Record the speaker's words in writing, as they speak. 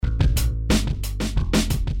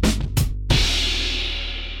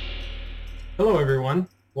Hello, everyone.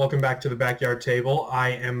 Welcome back to the Backyard Table. I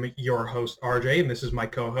am your host, RJ, and this is my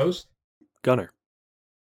co-host. Gunner.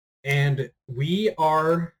 And we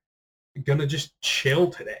are gonna just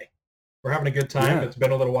chill today. We're having a good time. Yeah. It's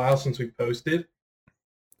been a little while since we posted.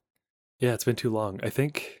 Yeah, it's been too long. I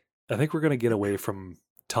think we're gonna get away from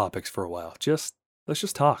topics for a while. Let's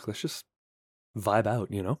just talk. Let's just vibe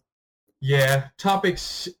out, you know? Yeah,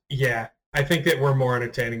 topics. Yeah, I think that we're more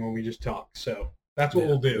entertaining when we just talk. So that's what Yeah.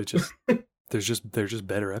 we'll do. It's just there's just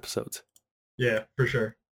better episodes. Yeah, for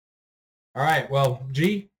sure. All right. Well,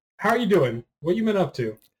 G, how are you doing? What you been up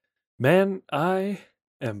to? Man, I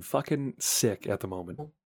am fucking sick at the moment.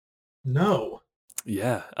 No,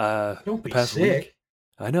 Yeah. don't The be past sick. week.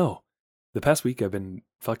 I know. The past week I've been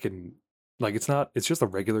fucking like it's just a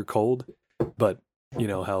regular cold, but you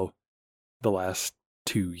know how the last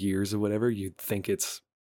 2 years or whatever, you'd think it's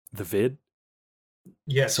the vid. So I'm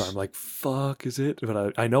Yes. like, fuck, is it?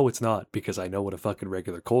 But I know it's not because I know what a fucking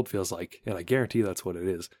regular cold feels like, and I guarantee that's what it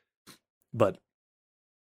is. But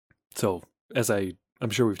so,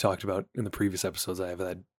 I'm sure we've talked about in the previous episodes, I have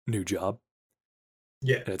that new job,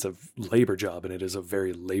 Yeah. and it's a labor job, and it is a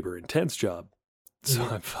very labor intense job. So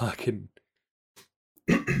Mhm. I'm fucking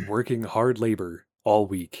working hard labor all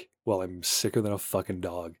week while I'm sicker than a fucking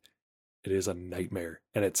dog. It is a nightmare,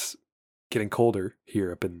 and it's getting colder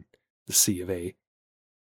here up in the C of A.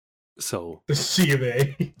 So The C of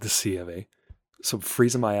A. the C of A. So I'm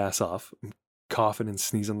freezing my ass off. I'm coughing and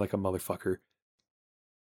sneezing like a motherfucker.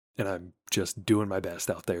 And I'm just doing my best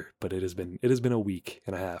out there. But it has been a week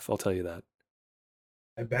and a half, I'll tell you that.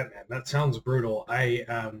 I bet, man. That sounds brutal.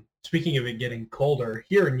 Speaking of it getting colder,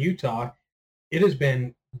 here in Utah, it has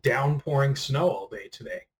been downpouring snow all day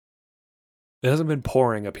today. It hasn't been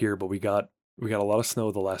pouring up here, but we got a lot of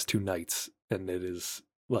snow the last 2 nights, and it is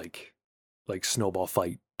like snowball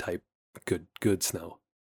fight type good snow.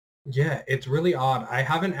 Yeah, it's really odd. I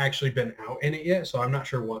haven't actually been out in it yet, so I'm not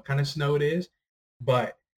sure what kind of snow it is,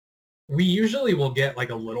 but we usually will get like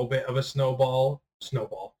a little bit of a snowfall.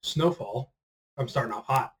 I'm starting off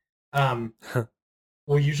hot. Um,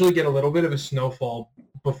 we'll usually get a little bit of a snowfall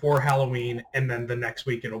before Halloween, and then the next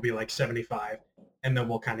week it'll be like 75, and then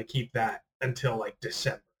we'll kind of keep that until like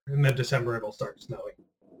December, and then December it'll start snowing.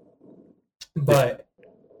 Yeah. But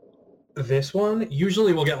this one,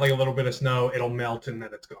 usually we'll get like a little bit of snow, it'll melt, and then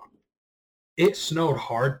it's gone. It snowed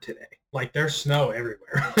hard today. Like there's snow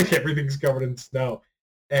everywhere. Like everything's covered in snow,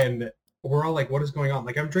 and we're all like, "What is going on?"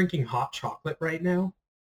 Like I'm drinking hot chocolate right now,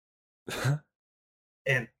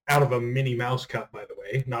 and out of a Minnie Mouse cup, by the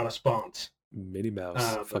way, not a spons. Minnie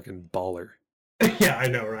Mouse, Um, fucking baller. yeah, I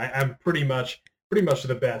know, right? I'm pretty much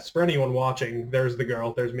the best. For anyone watching, there's the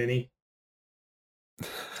girl, there's Minnie.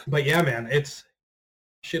 But yeah, man, it's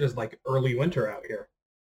shit is like early winter out here.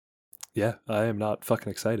 Yeah, I am not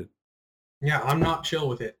fucking excited. Yeah, I'm not chill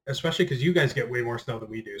with it, especially because you guys get way more snow than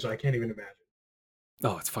we do, so I can't even imagine.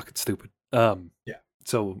 Oh, it's fucking stupid. Yeah.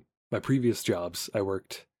 So my previous jobs, I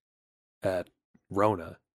worked at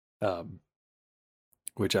Rona, um,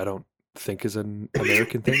 which I don't think is an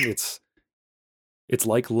American thing. It's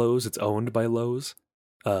like Lowe's. It's owned by Lowe's,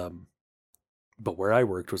 um, but where I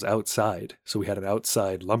worked was outside, so we had an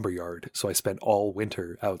outside lumber yard. So I spent all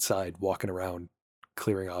winter outside walking around,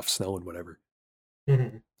 clearing off snow and whatever.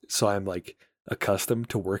 Mhm. So I'm like accustomed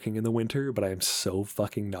to working in the winter, but I am so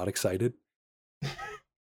fucking not excited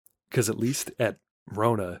because at least at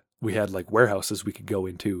Rona we had like warehouses we could go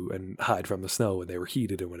into and hide from the snow, and they were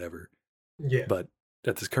heated and whatever. Yeah. But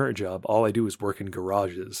at this current job, all I do is work in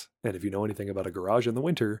garages. And if you know anything about a garage in the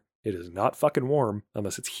winter, it is not fucking warm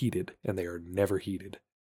unless it's heated, and they are never heated.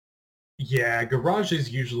 Yeah,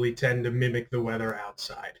 garages usually tend to mimic the weather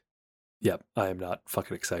outside. Yep, I am not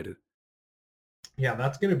fucking excited. Yeah,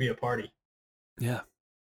 that's gonna be a party. Yeah.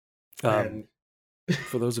 And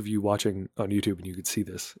For those of you watching on YouTube and you could see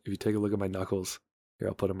this, if you take a look at my knuckles, here,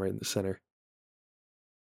 I'll put them right in the center.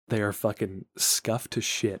 They are fucking scuffed to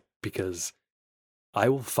shit because I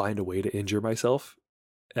will find a way to injure myself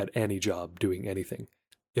at any job doing anything.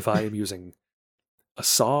 If I am using a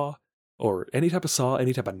saw or any type of saw,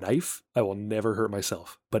 any type of knife, I will never hurt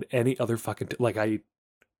myself. But any other fucking like on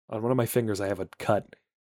one of my fingers I have a cut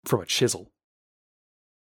from a chisel.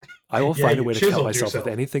 I will yeah, find a you way to cut chiseled myself with yourself.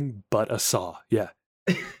 anything but a saw. Yeah,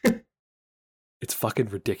 it's fucking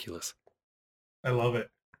ridiculous. I love it.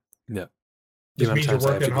 Yeah. The Just amount of means you're times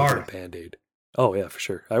I have to working go get a hard. band-aid. Oh yeah, for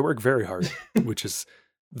sure. I work very hard, which is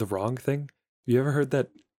the wrong thing. You ever heard that,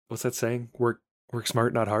 what's that saying? Work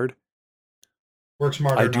smart, not hard? Work I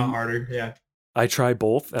smarter, not do harder. Yeah. I try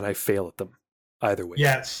both and I fail at them. Either way.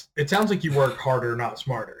 Yeah, it sounds like you work harder, not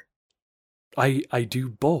smarter. I do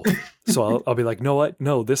both. So I'll be like, no, what?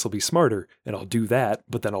 No, this will be smarter, and I'll do that,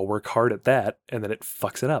 but then I'll work hard at that, and then it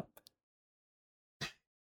fucks it up.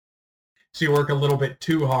 So you work a little bit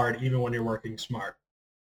too hard even when you're working smart.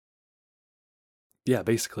 Yeah,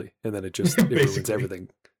 basically. And then it ruins everything.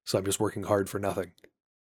 So I'm just working hard for nothing.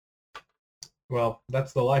 Well,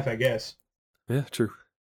 that's the life, I guess. Yeah, true.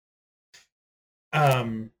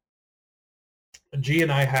 G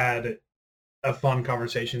and I had a fun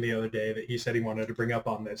conversation the other day that he said he wanted to bring up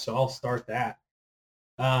on this, so I'll start that.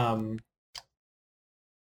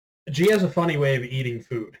 G has a funny way of eating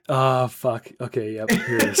food. Fuck. Okay, yep,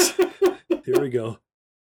 here it is. Here we go.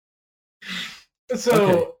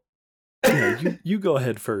 So, okay. Yeah, you go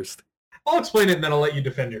ahead first. I'll explain it and then I'll let you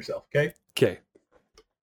defend yourself, okay? Okay.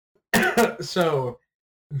 So,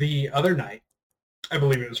 the other night, I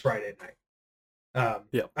believe it was Friday night,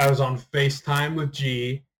 yep. I was on FaceTime with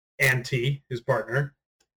G and T, his partner,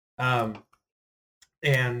 and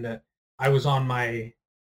I was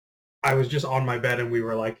just on my bed and we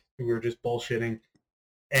were just bullshitting,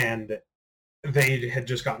 and they had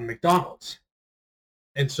just gotten McDonald's.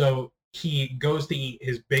 And so he goes to eat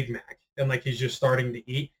his Big Mac, and like he's just starting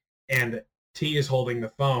to eat, and T is holding the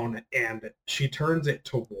phone, and she turns it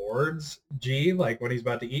towards G, like when he's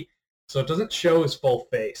about to eat. So it doesn't show his full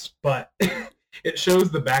face, but it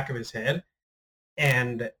shows the back of his head,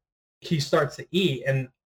 and he starts to eat, and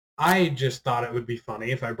I just thought it would be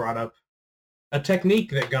funny if I brought up a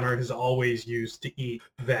technique that Gunnar has always used to eat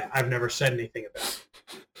that I've never said anything about.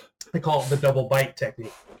 I call it the double bite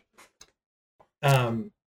technique.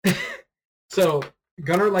 So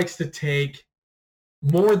Gunnar likes to take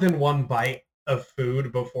more than one bite of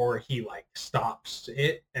food before he like stops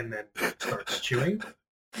it and then starts chewing.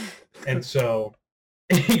 And so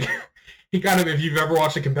he kind of, if you've ever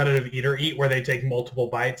watched a competitive eater eat where they take multiple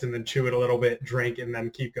bites and then chew it a little bit, drink, and then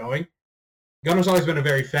keep going. Gunnar's always been a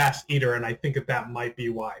very fast eater, and I think that might be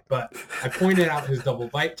why. But I pointed out his double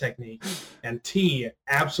bite technique, and T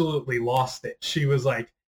absolutely lost it. She was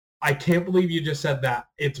like, I can't believe you just said that.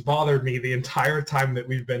 It's bothered me the entire time that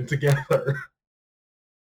we've been together.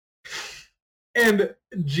 And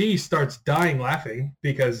G starts dying laughing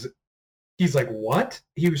because he's like, what?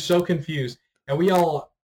 He was so confused. And we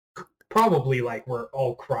all probably were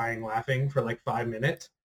all crying laughing for like 5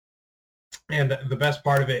 minutes. And the best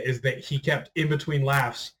part of it is that he kept, in between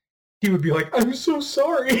laughs, he would be like, I'm so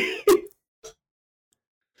sorry.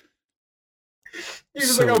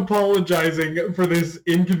 He's like apologizing for this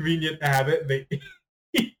inconvenient habit that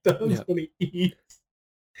he does when he eats.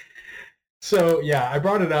 So, yeah, I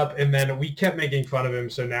brought it up, and then we kept making fun of him,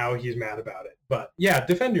 so now he's mad about it. But, yeah,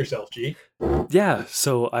 defend yourself, G. Yeah,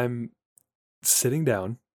 so I'm sitting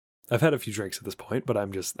down. I've had a few drinks at this point, but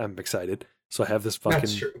I'm excited. So I have this fucking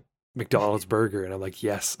McDonald's burger, and I'm like,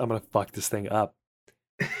 yes, I'm going to fuck this thing up.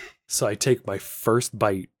 So I take my first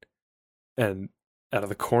bite, and out of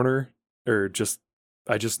the corner, I just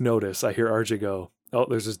notice, I hear RJ go, oh,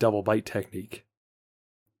 there's this double bite technique.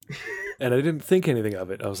 And I didn't think anything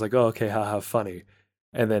of it. I was like, oh, okay, haha, funny.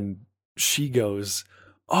 And then she goes,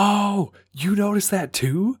 oh, you noticed that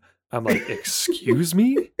too? I'm like, excuse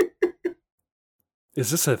me?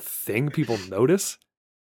 Is this a thing people notice?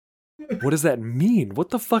 What does that mean?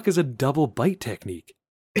 What the fuck is a double bite technique?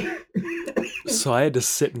 So I had to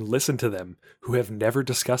sit and listen to them, who have never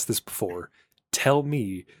discussed this before, tell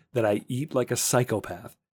me that I eat like a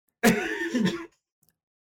psychopath.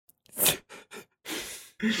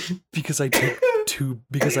 Because I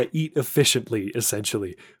eat efficiently,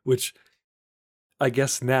 essentially, which I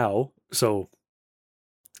guess now, so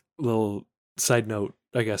little side note,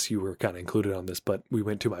 I guess you were kind of included on this, but we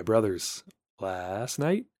went to my brother's last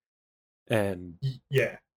night, and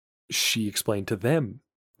yeah, she explained to them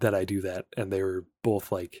that I do that, and they were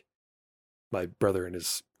both like, my brother and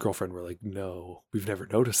his girlfriend were like, no, we've never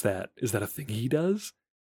noticed that. Is that a thing he does?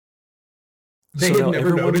 They so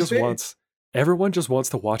never noticed it? Everyone just wants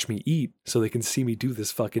to watch me eat so they can see me do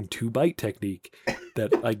this fucking 2-bite technique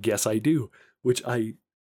that I guess I do, which I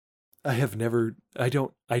have never, I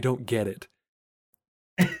don't get it.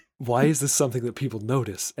 Why is this something that people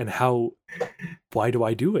notice, and why do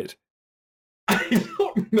I do it? I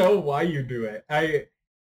don't know why you do it.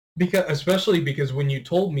 Especially because when you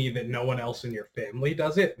told me that no one else in your family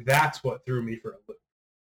does it, that's what threw me for a loop.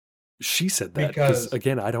 She said that because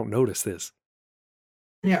again, I don't notice this.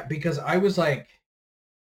 Yeah, because I was like,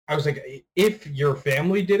 if your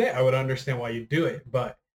family did it, I would understand why you do it,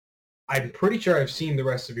 but I'm pretty sure I've seen the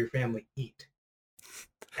rest of your family eat,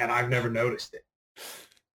 and I've never noticed it.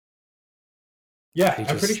 Yeah,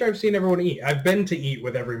 I'm pretty sure I've seen everyone eat. I've been to eat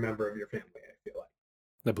with every member of your family, I feel like.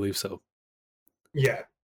 I believe so. Yeah.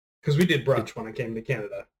 because we did brunch when I came to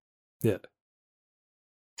Canada. Yeah.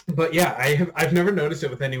 But yeah, I've never noticed it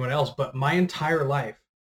with anyone else, but my entire life,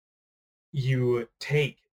 you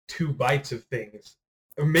take 2 bites of things,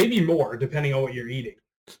 or maybe more, depending on what you're eating.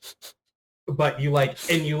 But you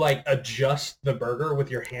adjust the burger with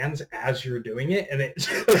your hands as you're doing it, and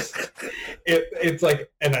it's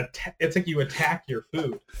like it's like you attack your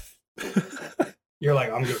food. You're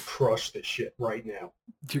like, I'm gonna crush this shit right now.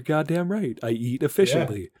 You're goddamn right. I eat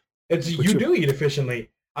efficiently. Yeah. You do eat efficiently.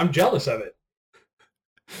 I'm jealous of it.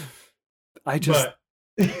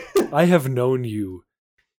 I have known you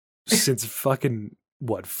since fucking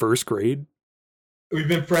first grade? We've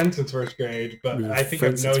been friends since first grade, but I think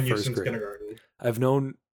I've known you since kindergarten. I've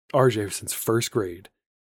known RJ since first grade,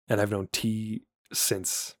 and I've known T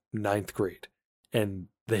since 9th grade. And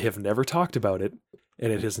they have never talked about it,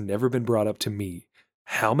 and it has never been brought up to me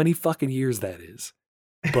how many fucking years that is.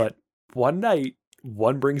 But one night,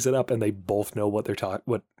 one brings it up, and they both know what they're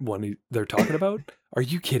talking about. Are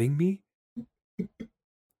you kidding me?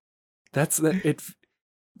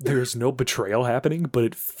 There's no betrayal happening, but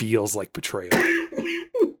it feels like betrayal.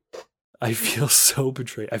 I feel so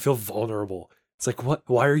betrayed. I feel vulnerable. It's like, what?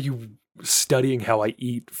 Why are you studying how I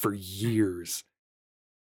eat for years?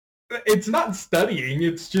 It's not studying.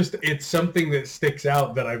 It's something that sticks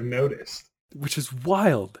out that I've noticed. Which is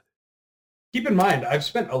wild. Keep in mind, I've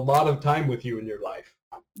spent a lot of time with you in your life.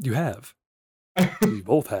 You have. We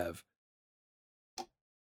both have.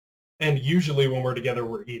 And usually when we're together,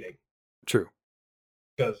 we're eating. True.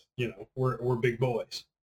 Because, we're big boys.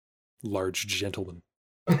 Large gentlemen.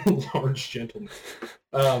 Large gentlemen.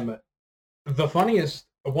 One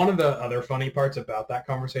of the other funny parts about that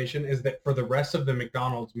conversation is that for the rest of the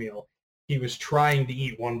McDonald's meal, he was trying to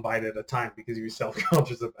eat 1 bite at a time because he was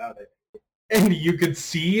self-conscious about it. And you could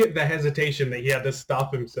see the hesitation that he had to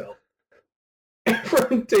stop himself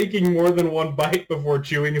from taking more than 1 bite before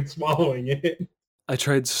chewing and swallowing it. I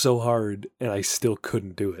tried so hard, and I still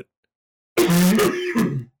couldn't do it.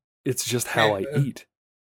 It's just how I eat.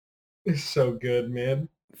 It's so good, man.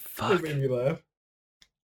 Fuck. It made me laugh.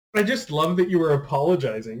 I just love that you were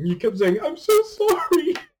apologizing. You kept saying, I'm so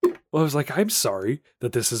sorry. Well, I was like, I'm sorry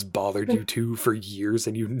that this has bothered you two for years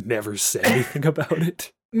and you never said anything about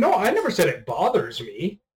it. No, I never said it bothers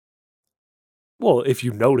me. Well, if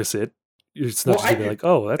you notice it, it's not just going to be like,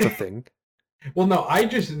 oh, that's a thing. Well, no, I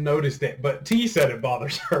just noticed it, but T said it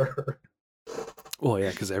bothers her. Well,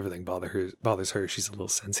 yeah, because everything bothers her. She's a little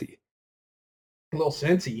sensy. A little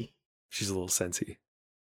sensy? She's a little sensy.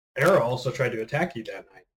 Arrow also tried to attack you that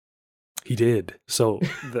night. He did. So,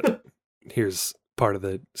 here's part of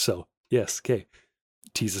the... So, yes, okay.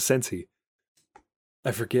 T's a sensy.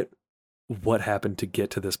 I forget what happened to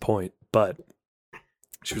get to this point, but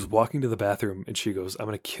she was walking to the bathroom and she goes, I'm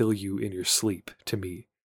going to kill you in your sleep, to me.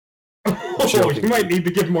 Oh, you might need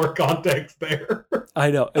to give more context there.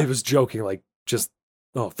 I know. It was joking, like, just,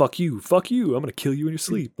 oh, fuck you, I'm going to kill you in your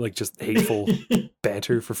sleep. Like, just hateful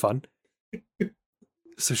banter for fun.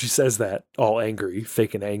 So she says that, all angry,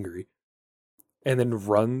 faking angry, and then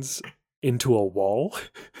runs into a wall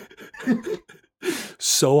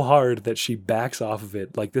so hard that she backs off of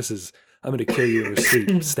it. Like, this is, I'm going to kill you in your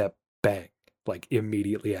sleep, step, bang, like,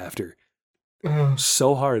 immediately after.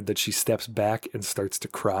 So hard that she steps back and starts to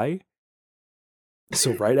cry.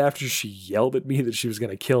 So right after she yelled at me that she was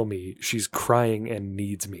going to kill me, she's crying and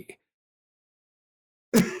needs me.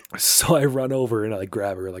 So I run over and I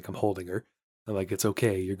grab her like I'm holding her. I'm like, it's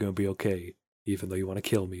okay. You're going to be okay, even though you want to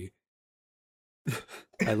kill me.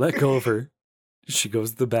 I let go of her. She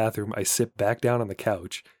goes to the bathroom. I sit back down on the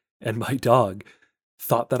couch, and my dog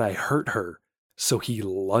thought that I hurt her, so he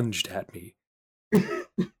lunged at me.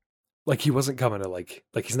 Like, he wasn't coming to, like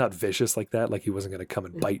he's not vicious like that. Like, he wasn't going to come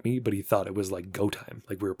and bite me, but he thought it was, like, go time.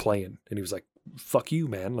 Like, we were playing, and he was like, fuck you,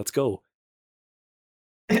 man. Let's go.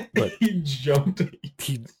 But he jumped.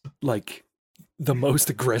 He, like, the most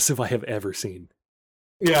aggressive I have ever seen.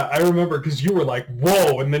 Yeah, I remember, because you were like,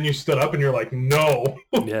 whoa, and then you stood up, and you're like, no.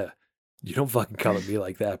 Yeah. You don't fucking come at me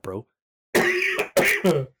like that, bro.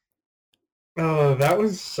 Oh, that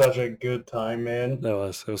was such a good time, man.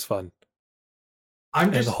 It was fun.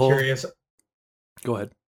 I'm just curious. Go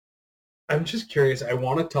ahead. I'm just curious. I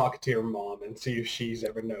want to talk to your mom and see if she's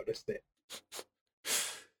ever noticed it.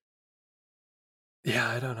 Yeah,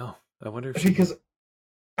 I don't know. I wonder if because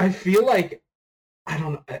I feel like, I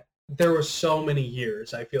don't know. There were so many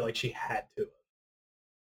years. I feel like she had to.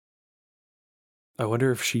 I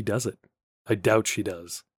wonder if she does it. I doubt she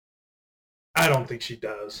does. I don't think she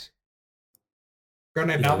does.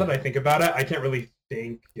 Granted, now that I think about it, I can't really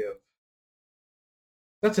think of...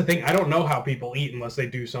 That's the thing. I don't know how people eat unless they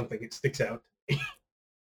do something that sticks out to me.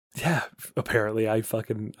 Yeah, apparently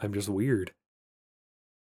I'm just weird.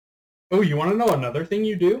 Oh, you want to know another thing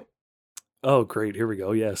you do? Oh, great. Here we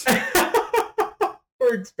go. Yes.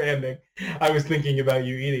 We're expanding. I was thinking about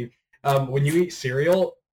you eating. When you eat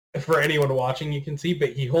cereal, for anyone watching, you can see, but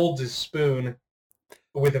he holds his spoon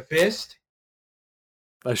with a fist.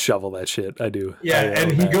 I shovel that shit. I do. Yeah,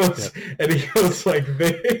 and he goes like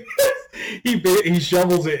this. He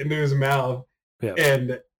shovels it into his mouth, Yeah.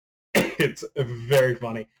 and it's very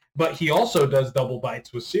funny. But he also does double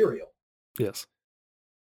bites with cereal. Yes.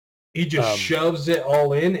 He just shoves it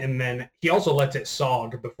all in, and then he also lets it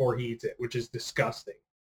sog before he eats it, which is disgusting.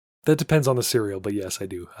 That depends on the cereal, but yes, I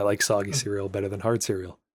do. I like soggy cereal better than hard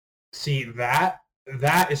cereal. See, that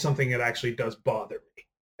is something that actually does bother me.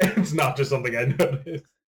 It's not just something I noticed.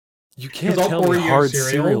 You can't tell me hard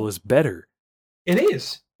cereal is better. It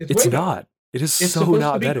is. It's not. It is so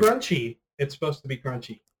not better. It's supposed to be crunchy. It's supposed to be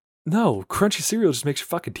crunchy. No, crunchy cereal just makes your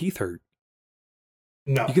fucking teeth hurt.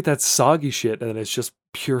 No. You get that soggy shit, and then it's just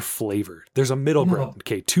pure flavor. There's a middle ground.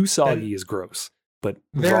 Okay, too soggy is gross, but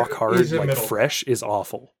rock hard, like fresh, is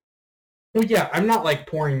awful. Well, yeah, I'm not like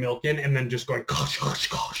pouring milk in and then just going gosh, gosh,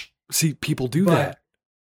 gosh. See, people do that.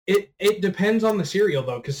 It depends on the cereal,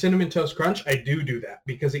 though, because Cinnamon Toast Crunch, I do that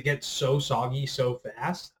because it gets so soggy so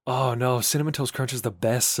fast. Oh, no, Cinnamon Toast Crunch is the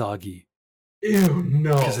best soggy. Ew,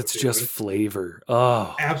 no. Because it's just flavor.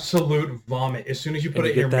 Oh. Absolute vomit. As soon as you put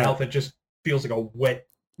it in your mouth, it just feels like a wet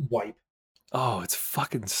wipe. Oh, it's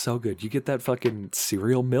fucking so good. You get that fucking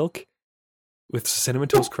cereal milk with Cinnamon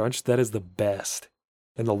Toast Crunch, that is the best.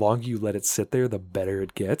 And the longer you let it sit there, the better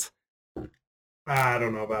it gets. I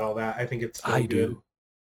don't know about all that. I think it's still good. Do.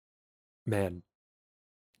 Man,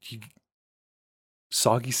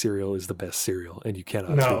 soggy cereal is the best cereal, and you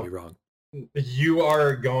cannot prove me wrong. You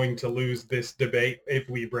are going to lose this debate if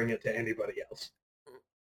we bring it to anybody else.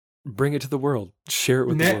 Bring it to the world. Share it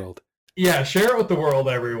with the world. Yeah, share it with the world,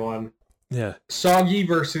 everyone. Yeah. Soggy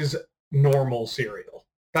versus normal cereal.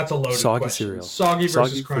 That's a loaded question. Cereal. Soggy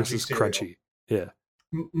versus crunchy. Yeah.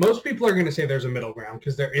 Most people are going to say there's a middle ground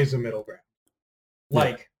because there is a middle ground.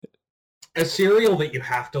 Like, a cereal that you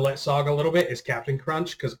have to let sog a little bit is Captain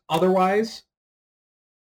Crunch, because otherwise,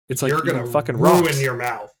 it's like you're going to fucking ruin your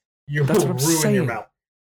mouth. You will ruin your mouth.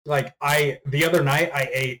 Like, the other night I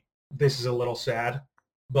ate, this is a little sad,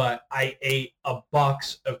 but I ate a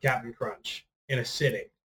box of Captain Crunch in a sitting.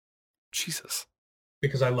 Jesus.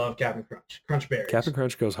 Because I love Captain Crunch. Crunch berries. Captain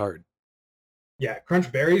Crunch goes hard. Yeah, Crunch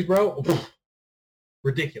berries, bro.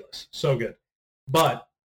 Ridiculous. So good. But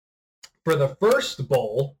for the first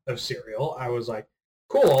bowl of cereal, I was like,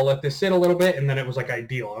 cool, I'll let this sit a little bit. And then it was like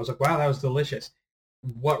ideal. I was like, wow, that was delicious.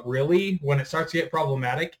 What really, when it starts to get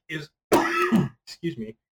problematic is, excuse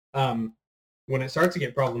me, when it starts to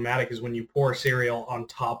get problematic is when you pour cereal on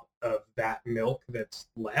top of that milk that's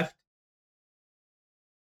left.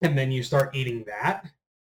 And then you start eating that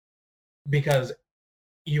because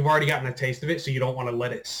you've already gotten a taste of it, so you don't want to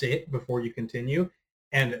let it sit before you continue.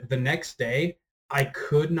 And the next day, I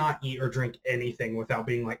could not eat or drink anything without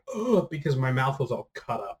being like, oh, because my mouth was all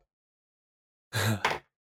cut up.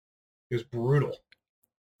 It was brutal.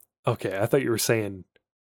 Okay, I thought you were saying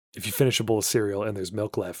if you finish a bowl of cereal and there's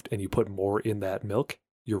milk left and you put more in that milk,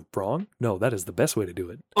 you're wrong? No, that is the best way to do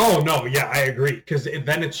it. Oh, no, yeah, I agree. Because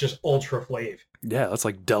then it's just ultra flav. Yeah, that's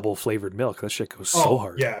like double flavored milk. That shit goes so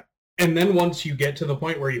hard. Yeah. And then once you get to the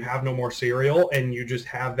point where you have no more cereal and you just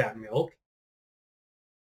have that milk,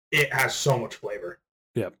 it has so much flavor.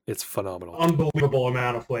 Yeah, it's phenomenal. Unbelievable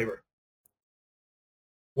amount of flavor.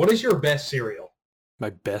 What is your best cereal? My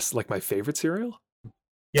best, like my favorite cereal?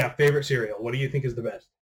 Yeah, favorite cereal. What do you think is the best?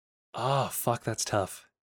 Oh, fuck, that's tough.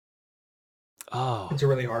 Oh. It's a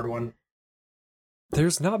really hard one.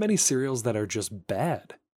 There's not many cereals that are just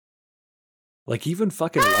bad. Like even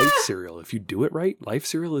fucking Life cereal, if you do it right, Life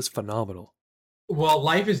cereal is phenomenal. Well,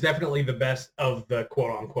 Life is definitely the best of the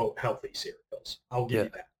quote-unquote healthy cereals. I'll give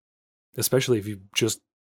you that. Especially if you just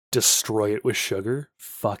destroy it with sugar,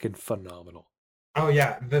 fucking phenomenal. Oh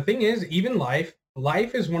yeah, the thing is, even Life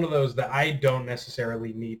is one of those that I don't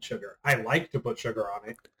necessarily need sugar. I like to put sugar on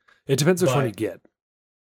it. It depends which one you get.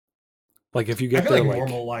 Like if you get I feel like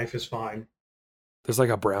normal Life is fine. There's like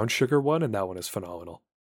a brown sugar one, and that one is phenomenal.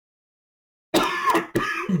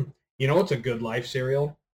 You know what's a good Life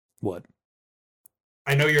cereal? What?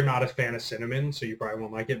 I know you're not a fan of cinnamon, so you probably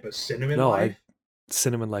won't like it, but Cinnamon Life?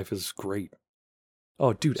 Cinnamon Life is great.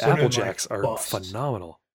 Oh, dude, Apple Jacks are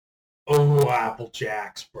phenomenal. Oh, Apple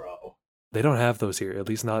Jacks, bro. They don't have those here, at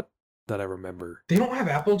least not that I remember. They don't have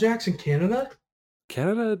Apple Jacks in Canada?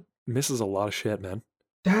 Canada misses a lot of shit, man.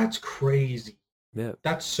 That's crazy. Yeah.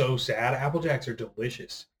 That's so sad. Apple Jacks are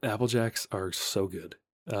delicious. Apple Jacks are so good.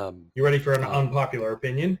 You ready for an uh, unpopular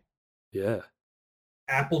opinion? yeah.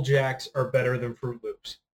 Apple Jacks are better than Fruit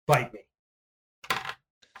Loops. Fight me.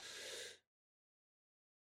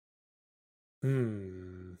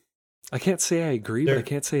 I can't say I agree, but I They're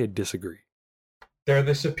can't say I disagree. they're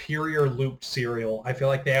the superior looped cereal. I feel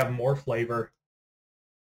like they have more flavor.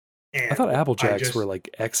 I thought And Apple I Jacks were just like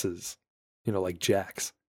X's, like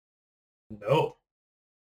Jacks. no.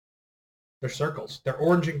 They're circles. They're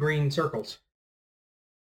orange and green circles.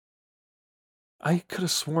 I could have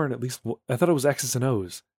sworn at least I thought it was X's and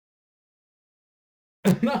O's.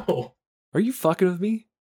 No. Are you fucking with me?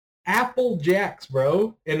 Apple Jacks,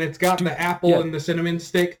 bro. And it's got Dude, the apple yeah. and the cinnamon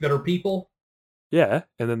stick that are people. Yeah,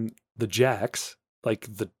 and then the Jacks, like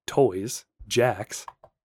the toys, Jacks,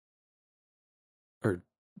 are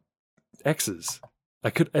X's.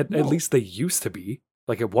 At No. least they used to be.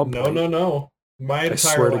 Like at one point. No. My I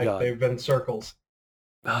swear entire to life, God. they've been circles.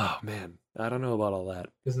 Oh man, I don't know about all that.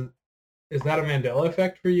 Is that a Mandela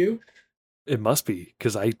effect for you? It must be,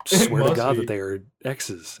 because I swear to must God be. that they are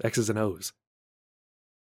X's and O's.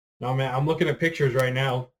 No, man, I'm looking at pictures right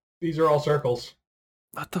now. These are all circles.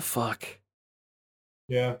 What the fuck?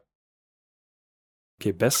 Yeah.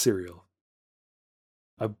 Okay, best cereal.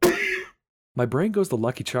 My brain goes to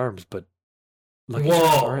Lucky Charms, but Lucky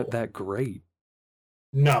Charms aren't that great.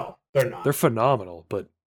 No, they're not. They're phenomenal, but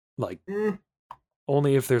like Mm.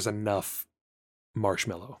 only if there's enough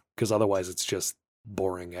marshmallow, because otherwise it's just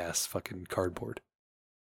boring ass fucking cardboard.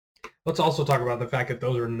 Let's also talk about the fact that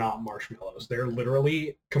those are not marshmallows. They're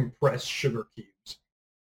literally compressed sugar cubes.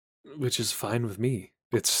 Which is fine with me.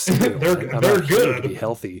 It's they're not here good to be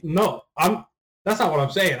healthy. No, that's not what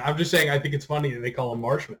I'm saying. I'm just saying I think it's funny that they call them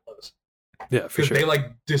marshmallows. Yeah, for Because sure. they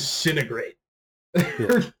like disintegrate.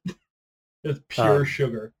 Yeah. It's pure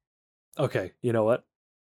sugar. Okay, you know what?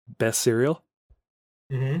 Best cereal?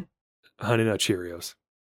 Mm-hmm. Honey Nut Cheerios.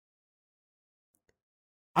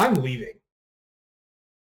 I'm leaving.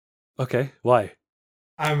 Okay, why?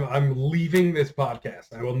 I'm leaving this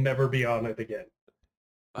podcast. I will never be on it again.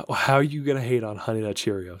 How are you gonna hate on Honey Nut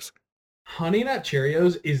Cheerios? Honey Nut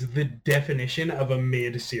Cheerios is the definition of a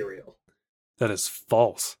mid cereal. That is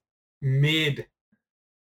false. Mid.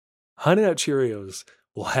 Honey Nut Cheerios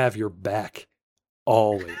will have your back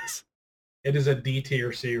always. It is a D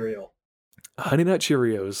tier cereal. Honey Nut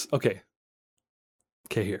Cheerios. Okay,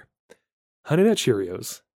 here. Honey Nut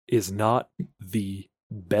Cheerios is not the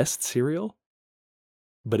best cereal,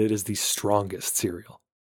 but it is the strongest cereal.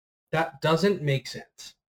 That doesn't make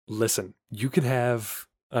sense. Listen, you can have,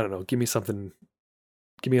 I don't know, give me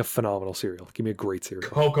a phenomenal cereal. Give me a great cereal.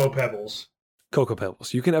 Cocoa Pebbles. Cocoa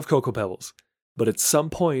Pebbles. You can have Cocoa Pebbles, but at some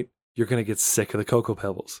point, you're going to get sick of the Cocoa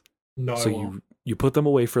Pebbles. No, So I won't. you put them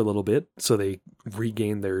away for a little bit so they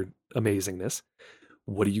regain their amazingness.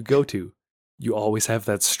 What do you go to? You always have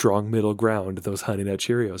that strong middle ground, those Honey Nut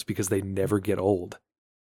Cheerios, because they never get old.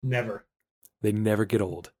 Never. They never get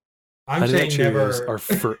old. I'm Honey Nut saying Cheerios never. are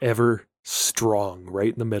forever strong,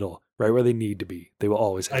 right in the middle, right where they need to be. They will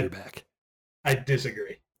always have your back. I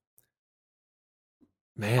disagree.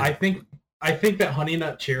 Man, I think that Honey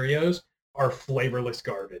Nut Cheerios are flavorless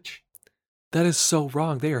garbage. that is so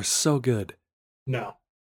wrong. They are so good. No.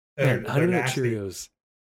 Man, Honey Nut nasty. Cheerios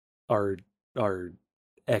are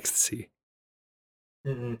ecstasy.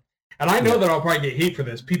 Mm-mm. And I know that I'll probably get heat for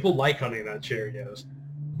this. People like Honey Nut Cheerios,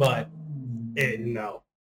 but no.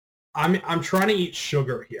 I'm trying to eat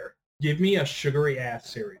sugar here. Give me a sugary ass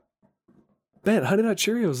cereal. Man, Honey Nut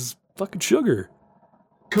Cheerios is fucking sugar.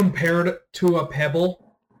 Compared to a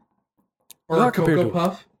Pebble or Not a compared Cocoa to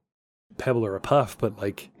Puff? Pebble or a Puff, but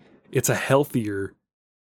like it's a healthier,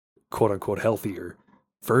 quote unquote healthier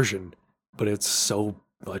version, but it's so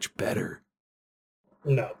much better.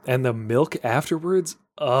 No. And the milk afterwards,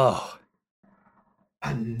 oh,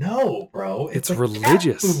 No, bro. It's like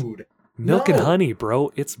religious. cat food. Milk and No. honey,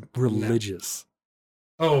 bro. It's religious.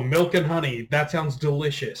 Oh, milk and honey. That sounds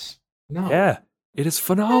delicious. No. Yeah, it is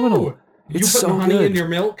phenomenal. No. You It's putting so honey good. in your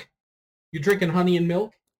milk? You drinking honey and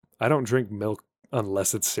milk? I don't drink milk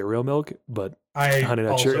unless it's cereal milk, but I Honey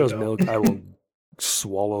Nut also Cheerios don't. milk, I will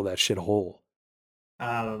swallow that shit whole.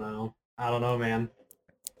 I don't know, man.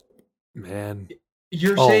 Man.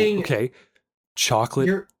 You're Oh, saying okay.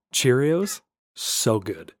 Chocolate Cheerios, so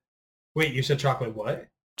good. Wait, you said chocolate what?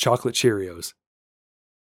 Chocolate Cheerios.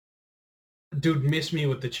 Dude, miss me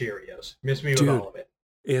with the Cheerios. Miss me Dude. with all of it.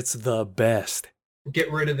 It's the best.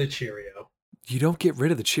 Get rid of the Cheerio. You don't get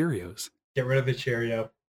rid of the Cheerios. Get rid of the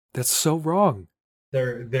Cheerio. That's so wrong.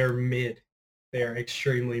 They're mid. They are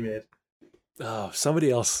extremely mid. Oh,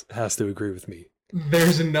 somebody else has to agree with me.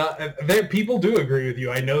 There's not there people do agree with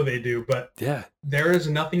you. I know they do, but Yeah. there is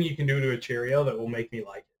nothing you can do to a Cheerio that will make me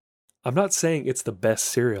like it. I'm not saying it's the best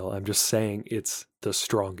cereal. I'm just saying it's the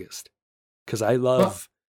strongest. Because I But love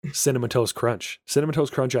Cinnamon Toast Crunch. Cinnamon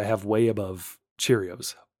Toast Crunch I have way above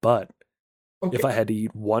Cheerios. But if okay, I had to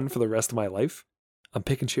eat one for the rest of my life, I'm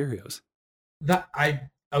picking Cheerios.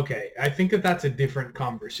 I think that that's a different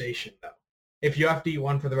conversation though. If you have to eat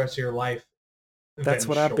one for the rest of your life, That's then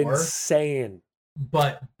what I've been sure. saying.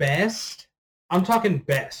 But best, I'm talking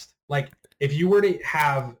best. Like if you were to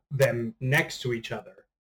have them next to each other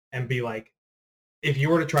and be like, if you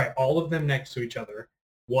were to try all of them next to each other,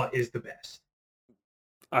 what is the best?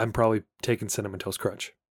 I'm probably taking Cinnamon Toast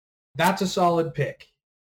Crunch. That's a solid pick.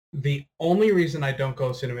 The only reason I don't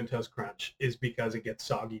go Cinnamon Toast Crunch is because it gets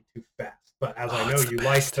soggy too fast. But as I know, it's the you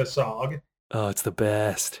like best. to sog, Oh, it's the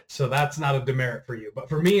best. so that's not a demerit for you. But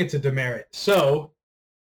for me, it's a demerit. So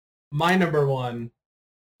my number one,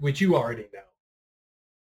 which you already know,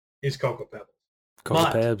 is Cocoa Pebbles. Cocoa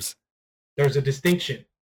But Pebs. there's a distinction.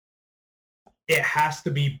 It has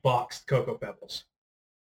to be boxed Cocoa Pebbles.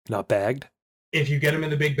 Not bagged? If you get them in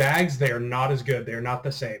the big bags, they are not as good. They're not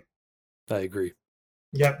the same. I agree.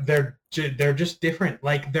 Yep, they're just different.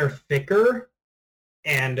 Like they're thicker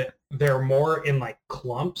and they're more in like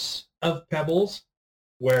clumps of pebbles,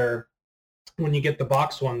 where when you get the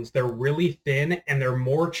boxed ones, they're really thin and they're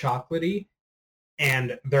more chocolatey,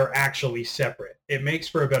 and they're actually separate. It makes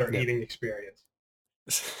for a better Yeah. eating experience.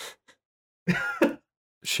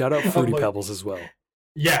 Shout out I'm Fruity like, Pebbles as well.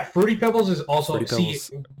 yeah, Fruity Pebbles is also Fruity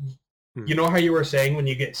Pebbles. you know how you were saying when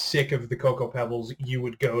you get sick of the Cocoa Pebbles, you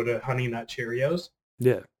would go to Honey Nut Cheerios?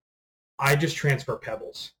 Yeah. I just transfer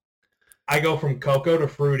Pebbles. I go from Cocoa to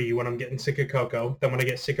Fruity when I'm getting sick of Cocoa. Then when I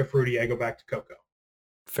get sick of Fruity, I go back to Cocoa.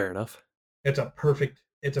 Fair enough. It's a perfect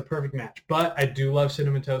match. But I do love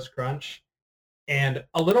Cinnamon Toast Crunch. And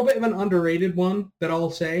a little bit of an underrated one that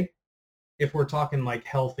I'll say, if we're talking like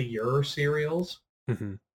healthier cereals,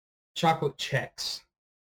 Mm-hmm. chocolate Chex.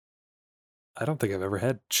 I don't think I've ever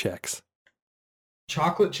had Chex.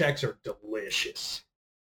 Chocolate Chex are delicious.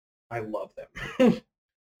 I love them.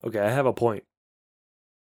 Okay, I have a point.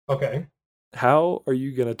 Okay. How are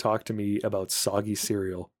you going to talk to me about soggy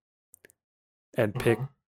cereal and pick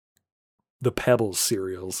the Pebbles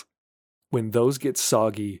cereals when those get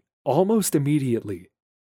soggy almost immediately?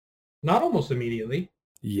 Not almost immediately.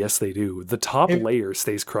 Yes, they do. The top layer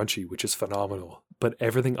stays crunchy, which is phenomenal, but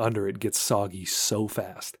everything under it gets soggy so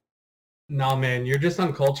fast. Nah, man, you're just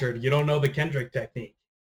uncultured. You don't know the Kendrick technique.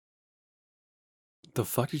 The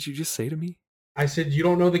fuck did you just say to me? I said you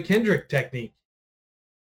don't know the Kendrick technique.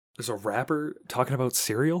 There's a rapper talking about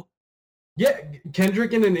cereal? Yeah,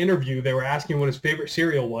 Kendrick in an interview, they were asking what his favorite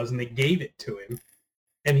cereal was, and they gave it to him.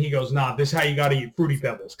 And he goes, nah, this is how you got to eat Fruity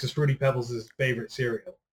Pebbles, because Fruity Pebbles is his favorite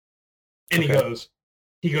cereal. And Okay.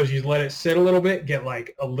 he goes, you let it sit a little bit, get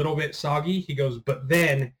like a little bit soggy. He goes, but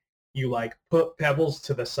then you like put Pebbles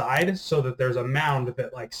to the side so that there's a mound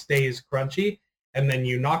that like stays crunchy, and then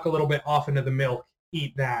you knock a little bit off into the milk,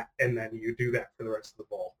 eat that, and then you do that for the rest of the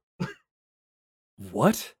bowl.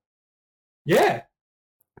 What? Yeah.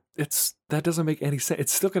 That doesn't make any sense.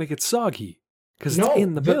 It's still going to get soggy because No, it's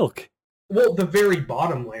in the milk. Well, the very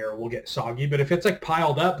bottom layer will get soggy, but if it's like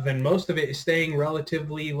piled up, then most of it is staying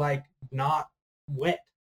relatively like not wet.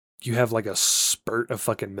 You have like a spurt of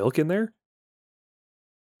fucking milk in there?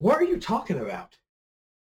 What are you talking about?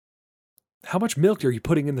 How much milk are you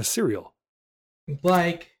putting in the cereal?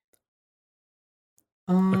 Like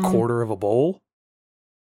A quarter of a bowl?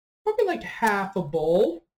 probably like half a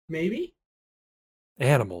bowl, maybe.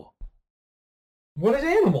 Animal. What is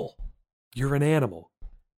animal? You're an animal.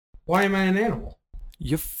 Why am I an animal?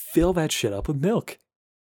 You fill that shit up with milk.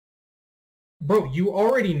 Bro, you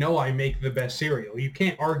already know I make the best cereal. You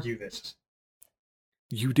can't argue this.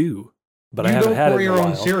 You do, but you I haven't don't had pour it in a your while.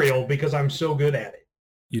 own cereal because I'm so good at it.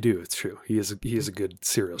 You do. It's true. He is a good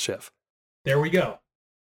cereal chef. There we go.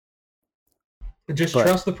 Just But-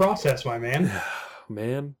 trust the process, my man.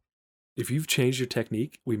 Man, if you've changed your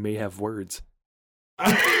technique, we may have words.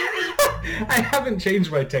 I haven't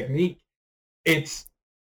changed my technique.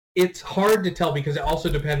 It's hard to tell because it also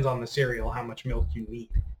depends on the cereal how much milk you need.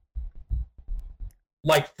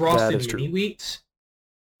 Like Frosted Mini Wheats.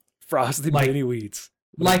 Frosted Mini Wheats.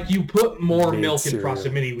 Like you put more milk in cereal.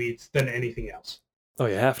 Frosted Mini Wheats than anything else. Oh,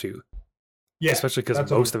 you have to. Yeah, especially because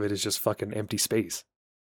most of it is just fucking empty space.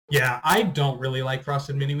 Yeah, I don't really like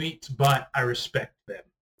Frosted Mini Wheats, but I respect them.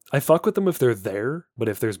 I fuck with them if they're there, but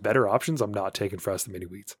if there's better options, I'm not taking Frosted Mini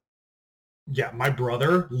Wheats. Yeah, my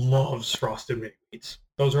brother loves Frosted Mini Wheats.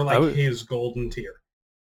 Those are like his golden tier.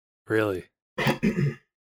 Really?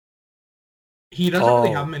 He doesn't really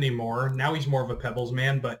have Oh, them anymore. Now he's more of a Pebbles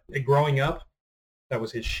man, but growing up, that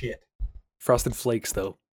was his shit. Frosted Flakes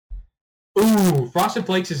though. Ooh, Frosted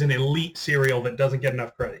Flakes is an elite cereal that doesn't get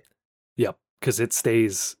enough credit. Yep, because it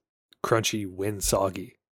stays crunchy when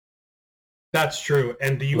soggy. That's true.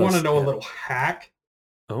 And do you want to know a little hack?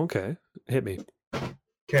 Okay, hit me.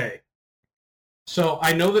 Okay. So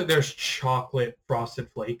I know that there's chocolate Frosted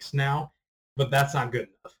Flakes now, but that's not good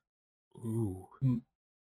enough. Ooh.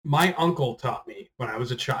 My uncle taught me when I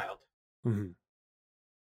was a child Mm-hmm.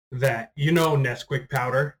 that, Nesquik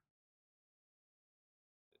powder.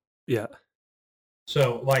 Yeah.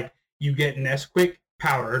 So, like, you get Nesquik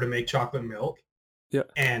powder to make chocolate milk. Yeah.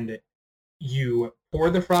 And you pour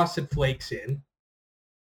the Frosted Flakes in,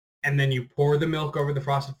 and then you pour the milk over the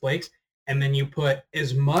Frosted Flakes, and then you put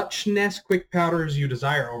as much Nesquik powder as you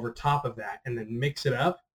desire over top of that, and then mix it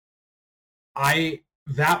up.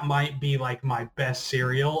 That might be like my best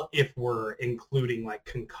cereal if we're including like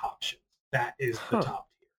concoctions. That is the top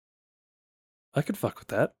tier. I could fuck with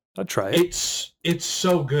that. I'd try it. It's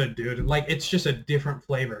so good, dude. Like, it's just a different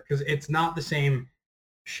flavor because it's not the same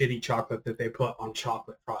shitty chocolate that they put on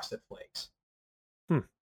chocolate Frosted Flakes.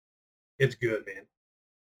 It's good, man.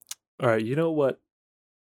 All right, you know what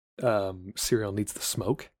cereal needs the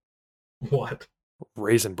smoke? What?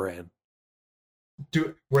 Raisin Bran.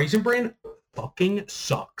 Dude, Raisin Bran fucking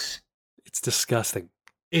sucks. It's disgusting.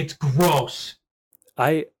 It's gross.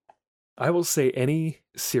 I will say any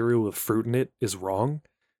cereal with fruit in it is wrong,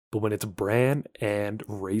 but when it's bran and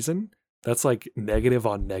raisin, that's like negative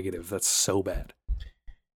on negative. That's so bad.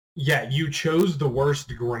 Yeah, you chose the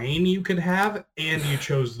worst grain you could have, and you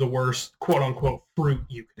chose the worst quote-unquote fruit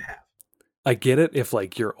you could have. I get it if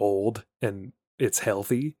like you're old and it's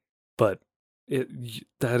healthy, but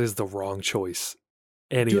that is the wrong choice.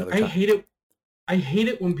 Any Dude, other time. I hate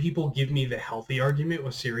it when people give me the healthy argument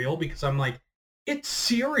with cereal because I'm like, it's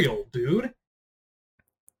cereal, dude.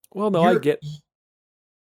 Well, no,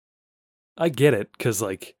 I get it because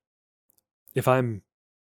like if I'm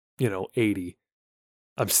 80,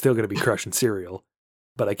 I'm still gonna be crushing cereal,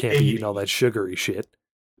 but I can't be eating all that sugary shit.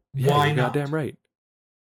 Yeah, Why you're not? goddamn right.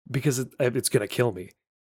 Because it's gonna kill me.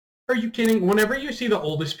 Are you kidding? Whenever you see the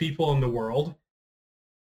oldest people in the world,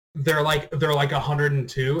 they're like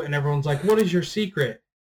 102, and everyone's like, "What is your secret?"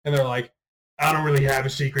 And they're like, "I don't really have a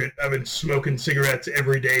secret. I've been smoking cigarettes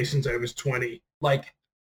every day since I was 20." Like,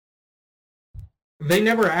 they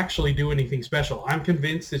never actually do anything special. I'm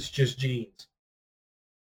convinced it's just genes.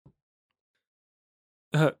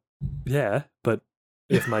 Yeah, but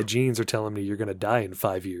if my genes are telling me you're gonna die in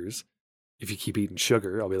 5 years, if you keep eating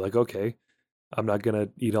sugar, I'll be like, okay, I'm not gonna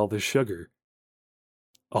eat all this sugar.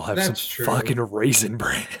 I'll have That's some true. fucking Raisin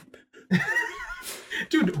Bran.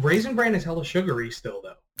 Dude, Raisin Bran is hella sugary still,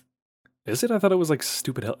 though. Is it? I thought it was like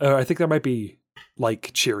stupid. I think that might be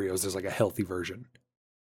like Cheerios. There's like a healthy version.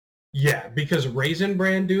 Yeah, because Raisin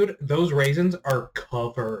Bran, dude, those raisins are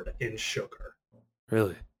covered in sugar.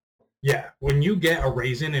 Really? Yeah, when you get a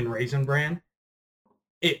raisin in Raisin Bran,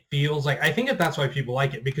 it feels like, I think that's why people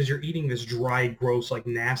like it, because you're eating this dry, gross, like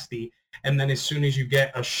nasty, and then as soon as you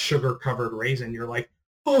get a sugar-covered raisin, you're like,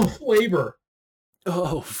 oh, flavor.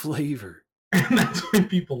 Oh, flavor. And that's why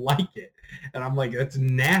people like it. And I'm like, that's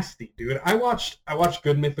nasty, dude. I watched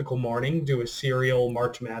Good Mythical Morning do a cereal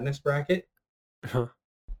March Madness bracket. Huh.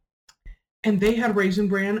 And they had Raisin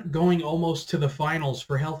Bran going almost to the finals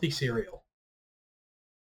for healthy cereal.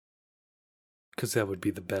 Because that would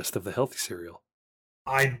be the best of the healthy cereal.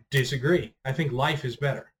 I disagree. I think Life is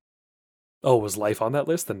better. Oh, was Life on that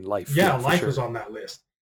list? Then Life. Yeah, Life was on that list.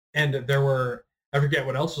 And there were, I forget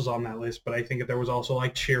what else was on that list, but I think that there was also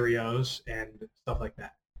like Cheerios and stuff like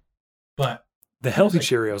that. But the healthy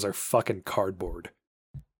Cheerios are fucking cardboard.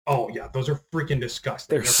 Oh yeah, those are freaking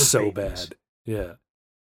disgusting. They're so bad. Yeah.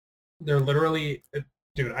 They're literally,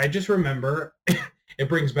 dude, I just remember, it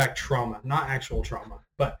brings back trauma. Not actual trauma,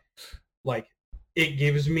 but like, it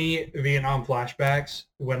gives me Vietnam flashbacks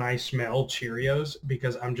when I smell Cheerios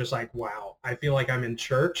because I'm just like, wow, I feel like I'm in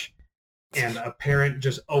church and a parent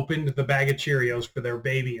just opened the bag of Cheerios for their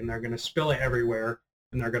baby and they're going to spill it everywhere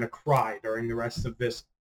and they're going to cry during the rest of this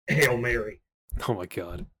Hail Mary. Oh my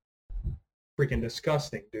God. Freaking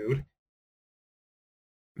disgusting, dude.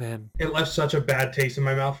 Man. It left such a bad taste in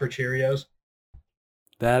my mouth for Cheerios.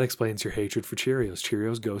 That explains your hatred for Cheerios.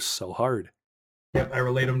 Cheerios go so hard. Yep, I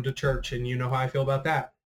relate them to church, and you know how I feel about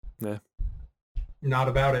that. Yeah. Not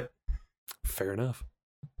about it. Fair enough.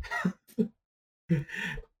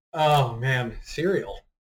 Oh, man. Cereal.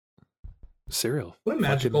 Cereal. What a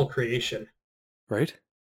magical creation. Right?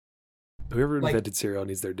 Whoever invented cereal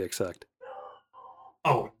needs their dick sucked.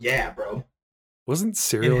 Oh, yeah, bro. Wasn't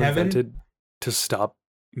cereal invented to stop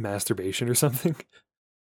masturbation or something.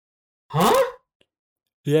 Huh?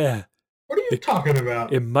 Yeah. What are you talking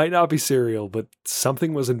about? It might not be cereal, but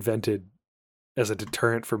something was invented as a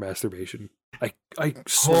deterrent for masturbation. I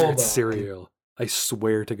swear Hold it's on. cereal. I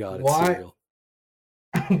swear to God it's Why- cereal.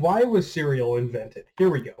 Why was cereal invented? Here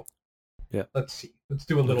we go. Yeah. Let's see. Let's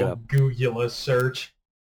do a Look it little up. Google search.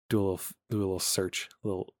 Do a little search,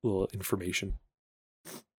 little information.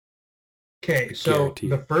 Okay, so guarantee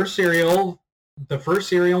the first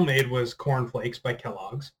cereal made was Corn Flakes by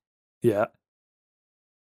Kellogg's. Yeah,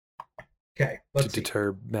 Okay, to let's see.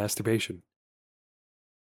 deter masturbation.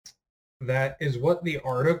 That is what the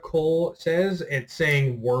article says. It's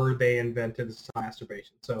saying were they invented as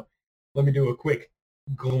masturbation. So let me do a quick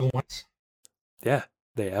glance. Yeah,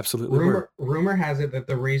 they absolutely were. Rumor has it that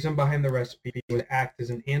the reason behind the recipe would act as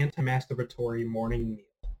an anti-masturbatory morning meal.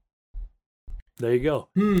 There you go.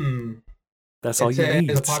 That's all you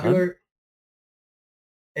need, son.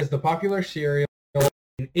 Is the popular cereal in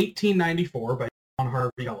 1894 by John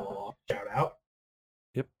Harvey Kellogg. Shout out.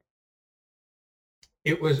 Yep.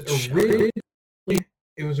 It was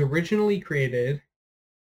originally created.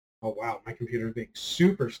 Oh wow, my computer's being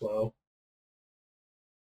super slow.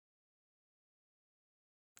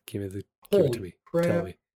 Give it to Holy me. crap. Tell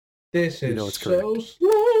me. This You know is it's so correct.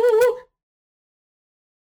 slow.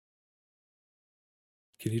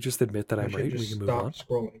 Can you just admit that I I'm should right and we just can move on? stop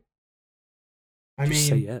scrolling. I Just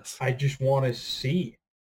say mean, yes. I just want to see.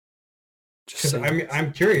 Just Because say yes.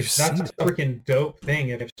 I'm curious. You've That's a seen it. freaking dope thing.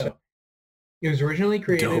 If so, it was originally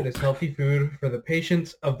created as Dope. healthy food for the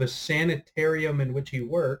patients of the sanitarium in which he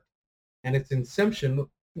worked, and its inception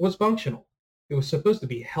was functional. It was supposed to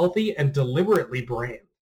be healthy and deliberately bland.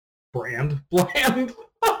 Bland. I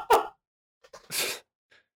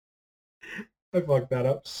fucked that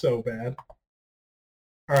up so bad.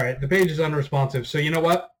 All right, the page is unresponsive. So you know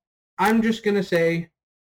what? I'm just gonna say,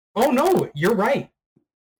 oh no, you're right.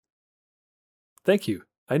 Thank you.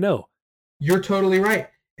 I know. You're totally right.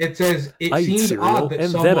 It says it I eat seems cereal odd that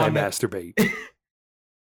and someone. then I masturbate.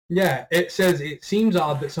 Yeah, it says it seems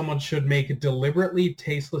odd that someone should make deliberately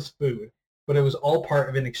tasteless food, but it was all part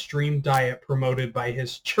of an extreme diet promoted by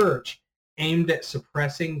his church aimed at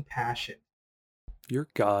suppressing passion. You're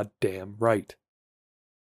goddamn right.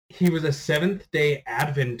 He was a Seventh-day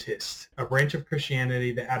Adventist, a branch of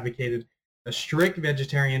Christianity that advocated a strict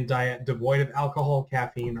vegetarian diet devoid of alcohol,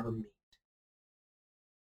 caffeine, or meat.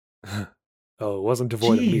 Oh, it wasn't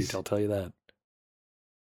devoid of meat, Jeez. I'll tell you that.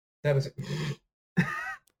 That is...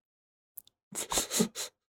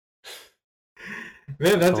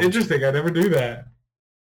 Man, that's Told interesting. I never knew that.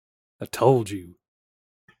 I told you.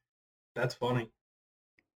 That's funny.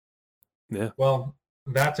 Yeah. Well,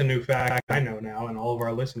 that's a new fact I know now, and all of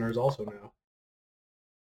our listeners also know.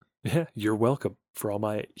 Yeah, you're welcome for all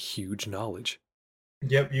my huge knowledge.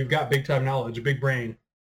 Yep, you've got big time knowledge, big brain.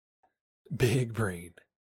 Big brain.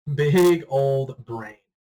 Big old brain.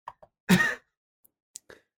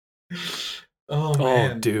 Oh,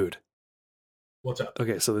 man. Oh, dude. What's up?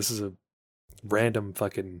 Okay, so this is a random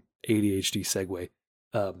fucking ADHD segue.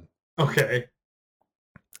 Okay.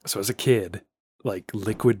 So as a kid, like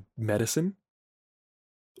liquid medicine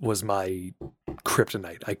was my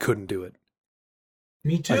kryptonite. I couldn't do it.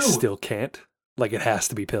 Me too. I still can't. Like it has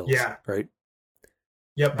to be pills. Yeah. Right?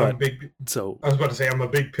 Yep, but, I'm a big... So I was about to say I'm a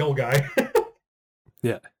big pill guy.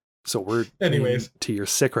 yeah. So we're Anyways. to your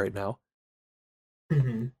sick right now.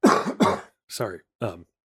 Mm-hmm. Sorry.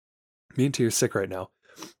 Me and Tia's sick right now.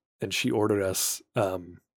 And she ordered us I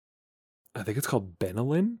think it's called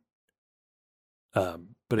Benylin.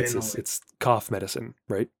 But it's cough medicine,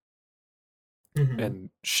 right? Mm-hmm. And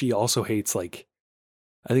she also hates, like,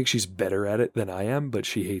 I think she's better at it than I am, but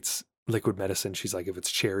she hates liquid medicine. She's like, if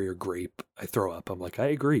it's cherry or grape, I throw up. I'm like, I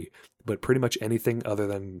agree. But pretty much anything other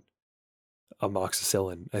than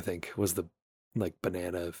amoxicillin, I think, was the, like,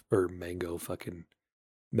 banana or mango fucking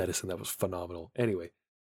medicine that was phenomenal. Anyway,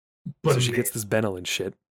 so she gets this Benylin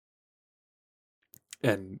shit.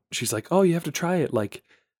 And she's like, oh, you have to try it. Like,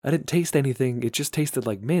 I didn't taste anything. It just tasted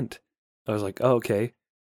like mint. I was like, oh, okay.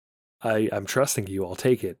 I'm trusting you. I'll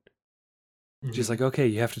take it. Mm-hmm. She's like, okay,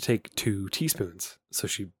 you have to take 2 teaspoons. So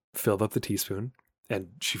she filled up the teaspoon and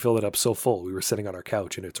she filled it up so full. We were sitting on our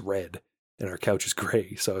couch and it's red and our couch is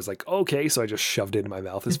gray. So I was like, okay. So I just shoved it in my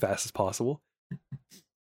mouth as fast as possible.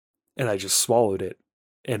 And I just swallowed it.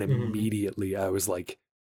 And immediately I was like,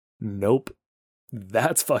 nope,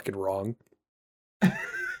 that's fucking wrong.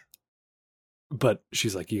 But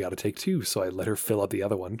she's like, you got to take 2. So I let her fill up the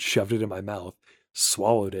other one, shoved it in my mouth,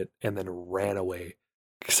 swallowed it, and then ran away.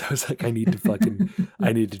 Because I was like, I need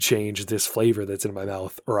to change this flavor that's in my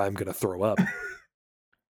mouth or I'm going to throw up.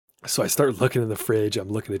 So I start looking in the fridge. I'm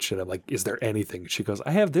looking at shit. I'm like, is there anything? She goes,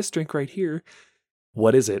 I have this drink right here.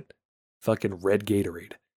 What is it? Fucking red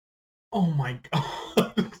Gatorade. Oh my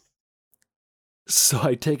god. So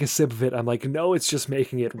I take a sip of it. I'm like, no, it's just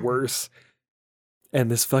making it worse.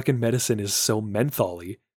 And this fucking medicine is so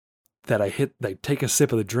mentholy that I take a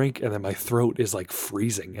sip of the drink and then my throat is like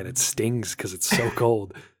freezing and it stings because it's so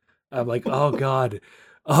cold. I'm like, oh God.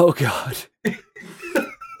 Oh God.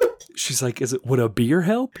 She's like, would a beer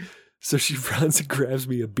help? So she runs and grabs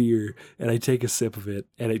me a beer and I take a sip of it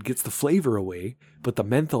and it gets the flavor away, but the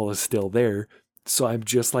menthol is still there. So I'm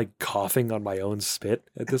just like coughing on my own spit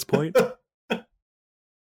at this point.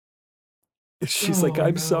 She's like,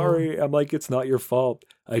 I'm sorry. I'm like, it's not your fault.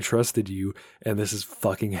 I trusted you, and this is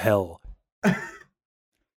fucking hell.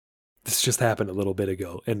 This just happened a little bit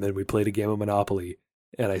ago, and then we played a game of Monopoly,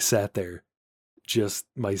 and I sat there, just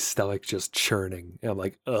my stomach just churning. And I'm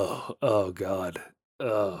like, oh God,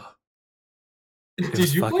 ugh.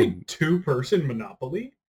 Did you play 2-person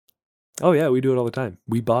Monopoly? Oh yeah, we do it all the time.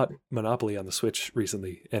 We bought Monopoly on the Switch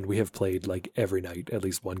recently, and we have played like every night, at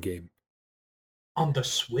least one game. On the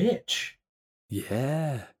Switch?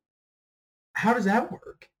 Yeah. How does that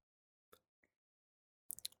work?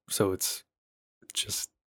 So it's just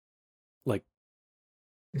like,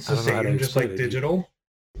 it's the same, just like digital?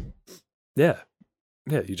 Yeah.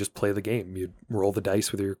 Yeah, you just play the game. You roll the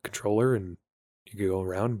dice with your controller and you can go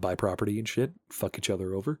around, buy property and shit, fuck each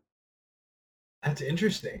other over. That's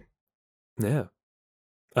interesting. Yeah.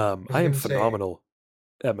 I am phenomenal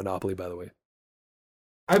at Monopoly, by the way.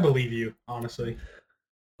 I believe you, honestly.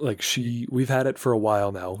 Like we've had it for a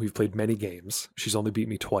while now. We've played many games. She's only beat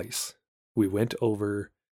me twice. We went over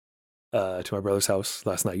to my brother's house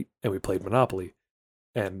last night and we played Monopoly.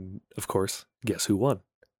 And of course, guess who won?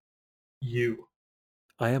 You.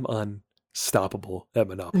 I am unstoppable at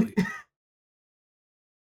Monopoly.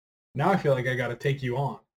 Now I feel like I gotta take you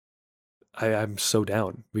on. I'm so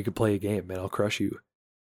down. We could play a game and I'll crush you.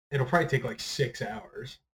 It'll probably take like 6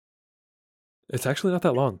 hours. It's actually not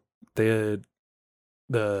that long.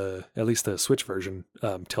 At least the Switch version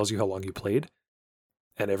tells you how long you played,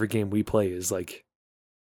 and every game we play is like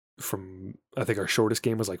I think our shortest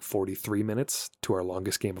game was like 43 minutes to our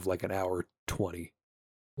longest game of like an hour 20.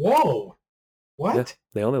 Whoa! What? Yeah,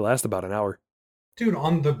 they only last about an hour. Dude,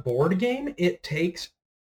 on the board game, it takes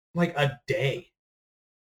like a day.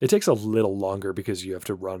 It takes a little longer because you have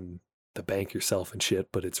to run the bank yourself and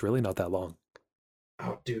shit, but it's really not that long.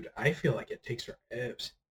 Oh, dude, I feel like it takes forever.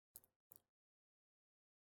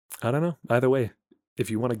 I don't know. Either way,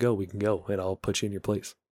 if you want to go, we can go, and I'll put you in your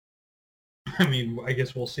place. I mean, I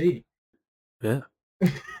guess we'll see. Yeah.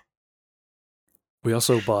 We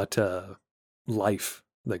also bought Life,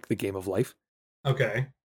 like the game of Life. Okay.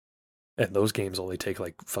 And those games only take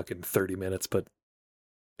like fucking 30 minutes, but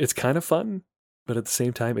it's kind of fun. But at the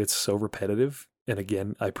same time, it's so repetitive. And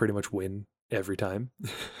again, I pretty much win every time.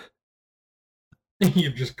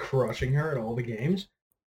 You're just crushing her at all the games?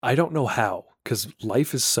 I don't know how, because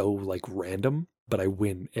Life is so like random, but I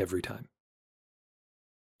win every time.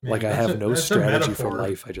 Man, like I have no strategy for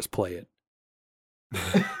Life. I just play it.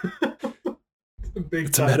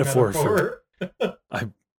 It's a metaphor for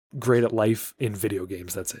I'm great at life in video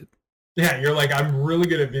games. That's it. Yeah, you're like, I'm really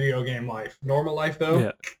good at video game life. Normal life, though?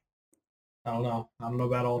 Yeah. I don't know. I don't know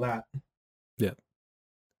about all that. Yeah.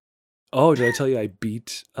 Oh, did I tell you I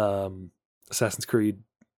beat Assassin's Creed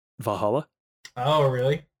Valhalla? Oh,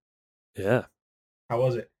 really? Yeah. How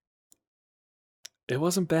was it? It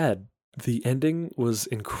wasn't bad. The ending was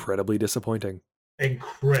incredibly disappointing.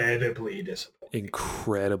 Incredibly disappointing.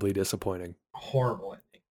 Incredibly disappointing. Horrible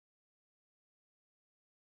ending.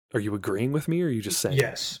 Are you agreeing with me, or are you just saying?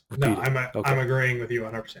 Yes. No, I'm agreeing with you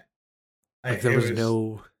 100%. Like there was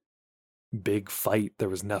no big fight. There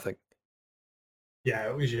was nothing. Yeah,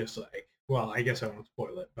 it was just like, well, I guess I won't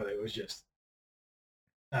spoil it, but it was just...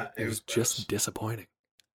 it was just disappointing.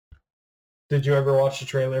 Did you ever watch the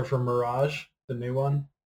trailer for Mirage, the new one?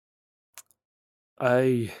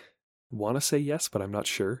 I want to say yes, but I'm not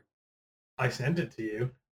sure. I sent it to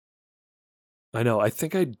you. I know. I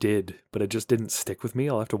think I did, but it just didn't stick with me.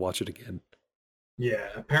 I'll have to watch it again. Yeah,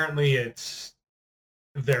 apparently it's...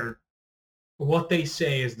 What they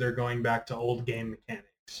say is they're going back to old game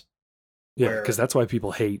mechanics. Yeah, because that's why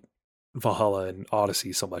people hate Valhalla and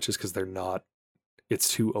Odyssey so much, is because they're not...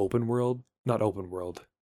 It's too open world. Not open world.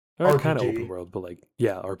 Or kind of open world, but like,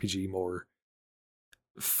 yeah, RPG, more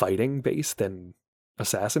fighting based than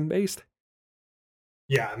assassin based.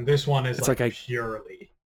 Yeah, and this one is it's like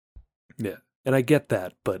purely. Yeah, and I get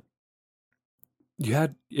that, but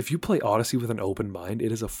if you play Odyssey with an open mind,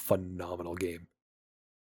 it is a phenomenal game.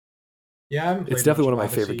 Yeah, I haven't It's played much definitely one of of my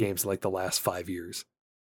favorite Odyssey. games in like the last 5 years.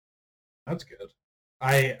 That's good.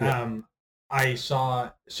 I Yeah. I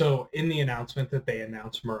saw so in the announcement that they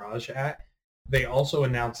announced Mirage at, they also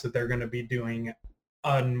announced that they're going to be doing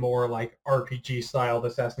a more like RPG styled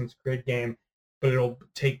Assassin's Creed game, but it'll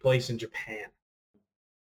take place in Japan.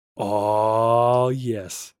 Oh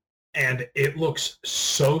yes. And it looks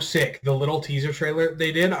so sick. The little teaser trailer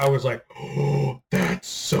they did, I was like, "Oh, that's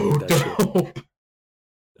so That shit. dope."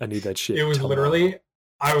 I need that shit. It was tomorrow. literally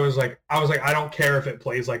I was like, I don't care if it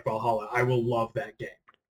plays like Valhalla. I will love that game.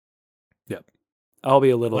 Yep. I'll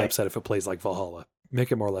be a little Like- upset if it plays like Valhalla.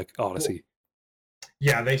 Make it more like Odyssey.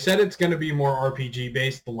 Yeah, they said it's going to be more RPG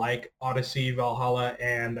based, like Odyssey, Valhalla,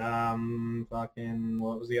 and fucking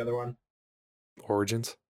what was the other one?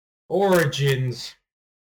 Origins. Origins.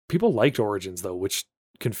 People liked Origins though, which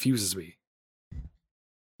confuses me.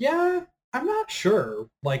 Yeah, I'm not sure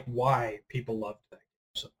like why people loved that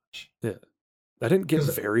game so much. I didn't get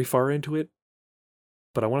 'Cause- very far into it,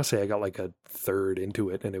 but I want to say I got like a third into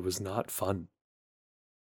it, and it was not fun.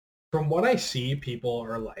 From what I see, people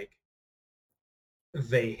are like,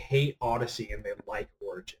 they hate Odyssey and they like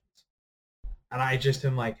Origins, and I just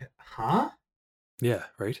am like, huh? Yeah,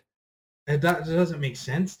 right? That doesn't make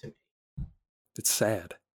sense to me. It's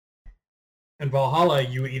sad. And Valhalla,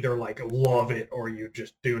 you either like love it or you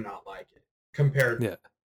just do not like it. Compared, Yeah.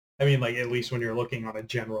 I mean, like at least when you're looking on a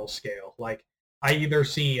general scale, like I either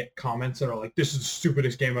see comments that are like, "This is the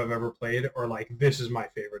stupidest game I've ever played," or like, "This is my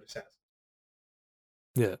favorite Assassin."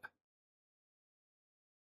 Yeah.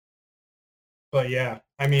 But yeah,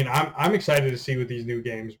 I mean, I'm excited to see what these new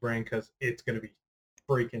games bring because it's gonna be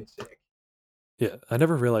freaking sick. Yeah. I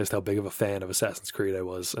never realized how big of a fan of Assassin's Creed I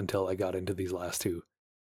was until I got into these last two.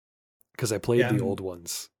 Because I played Yeah, the and- old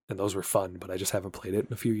ones, and those were fun, but I just haven't played it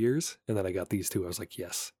in a few years. And then I got these two. I was like,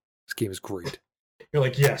 yes, this game is great. You're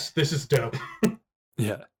like, "Yes, this is dope."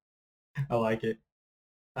 Yeah. I like it.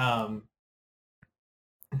 I'm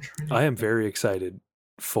trying to I am think. very excited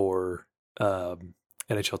for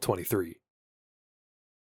NHL 23.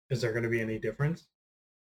 Is there gonna be any difference?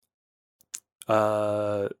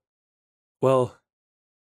 Well,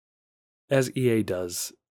 as EA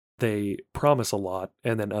does, they promise a lot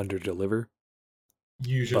and then underdeliver.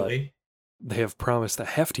 Usually, They have promised a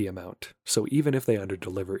hefty amount, so even if they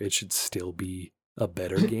underdeliver, it should still be a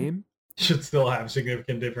better game. should still have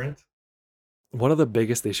significant difference. One of the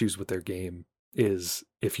biggest issues with their game is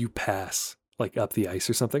if you pass, like up the ice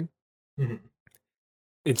or something, Mhm.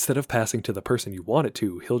 instead of passing to the person you want it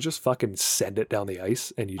to, he'll just fucking send it down the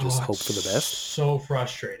ice and you just Oh, hope for the best So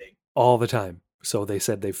frustrating. all the time. So they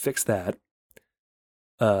said they fixed that.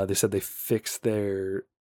 They said they fixed the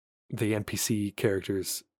NPC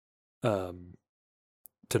characters to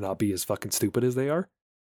not be as fucking stupid as they are,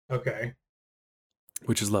 Okay.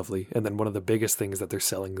 which is lovely. And then one of the biggest things that they're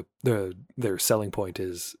selling, their selling point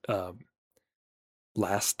is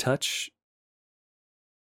last touch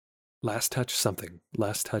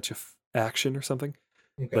of action or something.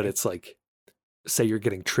 Okay. But it's like, say you're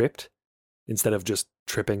getting tripped, instead of just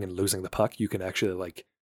tripping and losing the puck, you can actually like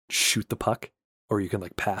shoot the puck, or you can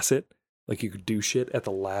like pass it. Like you could do shit at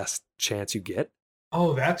the last chance you get.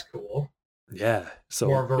 Oh, that's cool. Yeah. So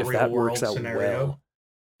More of a if that real works world out scenario. well,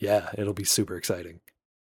 yeah, it'll be super exciting.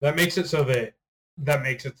 That makes it so that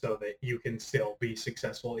you can still be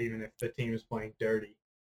successful even if the team is playing dirty.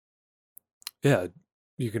 Yeah,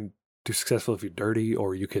 you can do successful if you're dirty,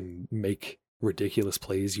 or you can make ridiculous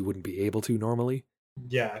plays you wouldn't be able to normally.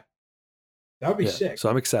 Yeah. That would be Yeah, sick. so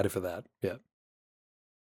I'm excited for that. Yeah.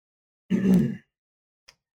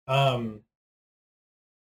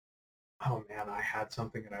 Oh man, I had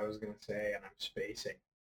something that I was gonna say and I'm spacing.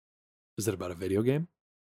 Is it about a video game?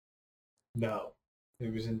 No.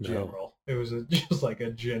 It was in No. general. It was just like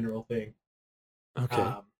a general thing.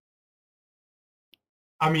 Okay.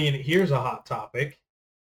 I mean, here's a hot topic.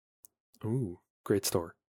 Ooh, great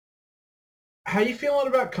store. How you feeling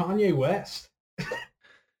about Kanye West?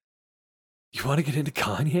 You want to get into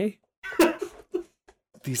Kanye?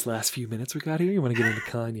 These last few minutes we got here, you want to get into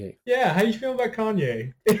Kanye? Yeah, how you feeling about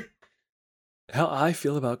Kanye? How I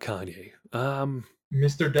feel about Kanye? Mr.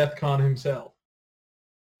 DEFCON himself.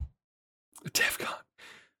 DEFCON.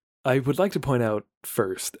 I would like to point out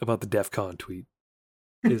first about the DEFCON tweet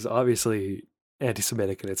is obviously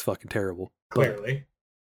anti-Semitic and it's fucking terrible. But Clearly.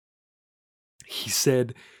 he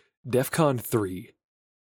said DEFCON 3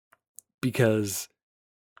 because,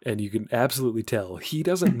 and you can absolutely tell, he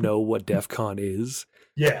doesn't know what DEFCON is.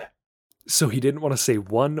 Yeah. So he didn't want to say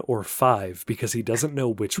 1 or 5 because he doesn't know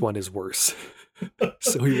which one is worse.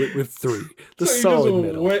 So he went with 3. The So he solid just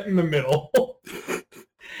middle. went in the middle.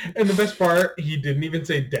 And the best part, he didn't even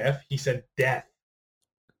say deaf. He said death.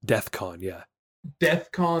 DeathCon, yeah.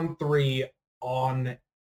 DEFCON 3 on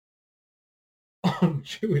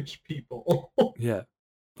Jewish people. Yeah.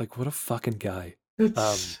 Like, what a fucking guy.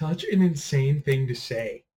 That's such an insane thing to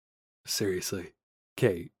say. Seriously.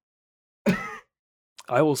 Okay.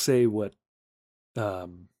 I will say what oh,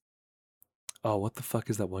 what the fuck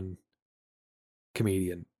is that one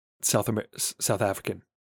comedian? South African.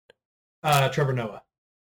 Trevor Noah.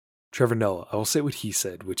 Trevor Noah. I will say what he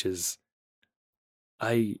said, which is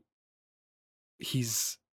I'm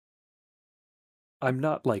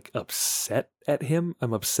not like upset at him.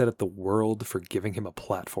 I'm upset at the world for giving him a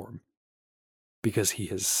platform. Because he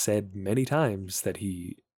has said many times that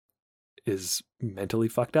he is mentally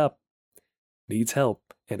fucked up, needs help,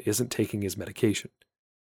 and isn't taking his medication.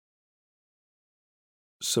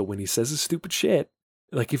 So when he says his stupid shit,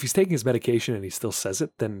 like if he's taking his medication and he still says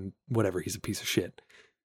it, then whatever, he's a piece of shit.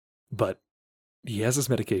 But he has his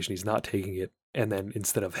medication, he's not taking it, and then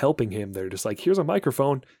instead of helping him, they're just like, here's a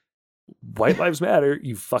microphone, White Lives Matter,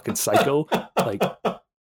 you fucking psycho. Like,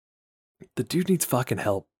 the dude needs fucking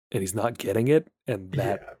help, and he's not getting it, and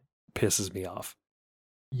that pisses me off.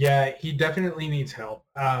 Yeah, he definitely needs help.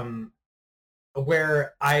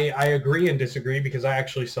 Where I agree and disagree, because I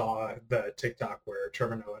actually saw the TikTok where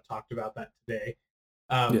Trevor Noah talked about that today.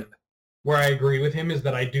 Where I agree with him is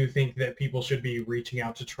that I do think that people should be reaching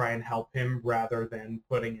out to try and help him rather than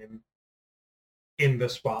putting him in the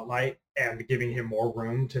spotlight and giving him more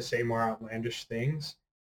room to say more outlandish things.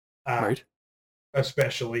 Right.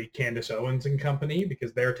 Especially Candace Owens and company,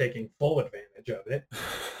 because they're taking full advantage of it.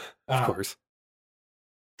 Of course.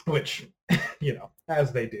 Which,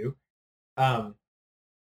 as they do.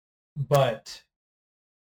 But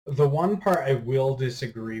the one part I will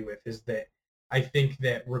disagree with is that I think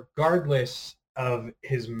that regardless of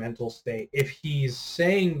his mental state, if he's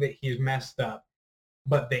saying that he's messed up,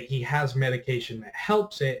 but that he has medication that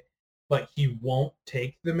helps it, but he won't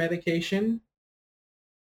take the medication,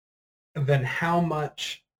 then how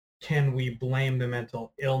much can we blame the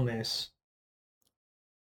mental illness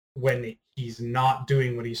when he's not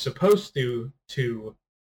doing what he's supposed to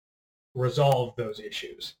resolve those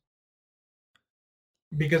issues?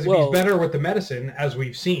 Because if he's better with the medicine, as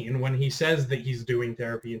we've seen, when he says that he's doing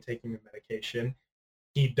therapy and taking the medication,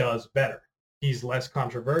 he does better. He's less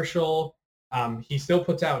controversial. He still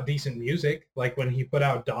puts out decent music. Like when he put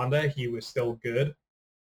out Donda, he was still good.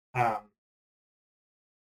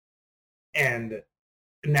 And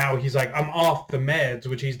now he's like, I'm off the meds,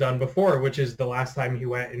 which he's done before, which is the last time he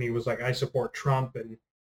went and he was like, I support Trump, and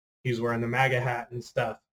he's wearing the MAGA hat and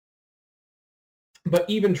stuff. But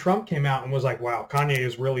even Trump came out and was like, wow, Kanye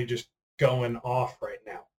is really just going off right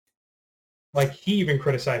now. Like, he even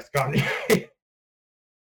criticized Kanye.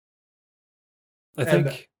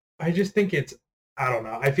 I just think I don't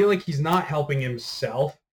know. I feel like he's not helping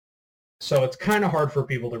himself. So it's kind of hard for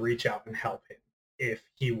people to reach out and help him if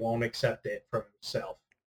he won't accept it from himself.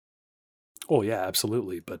 Oh, yeah,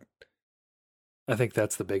 absolutely. But I think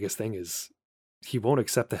that's the biggest thing is he won't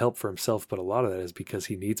accept the help for himself, but a lot of that is because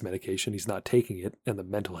he needs medication, he's not taking it, and the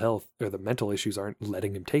mental health or the mental issues aren't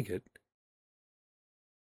letting him take it.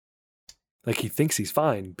 Like, he thinks he's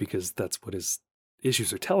fine because that's what his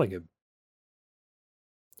issues are telling him.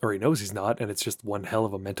 Or he knows he's not, and it's just one hell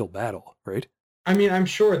of a mental battle, right? I mean, I'm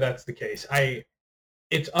sure that's the case.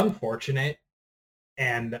 It's unfortunate,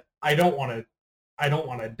 and I don't want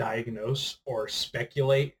to diagnose or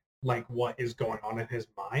speculate like what is going on in his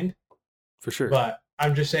mind. For sure. But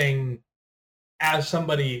I'm just saying, as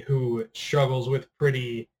somebody who struggles with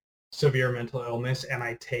pretty severe mental illness, and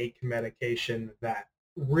I take medication that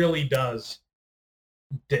really does,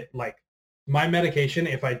 like, my medication,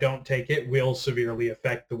 if I don't take it, will severely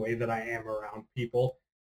affect the way that I am around people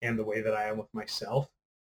and the way that I am with myself.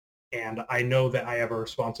 And I know that I have a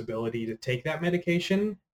responsibility to take that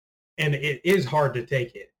medication, and it is hard to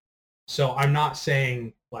take it. So I'm not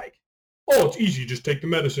saying, like, oh, it's easy, just take the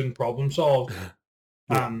medicine, problem solved.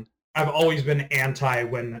 Yeah. I've always been anti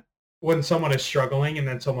when someone is struggling and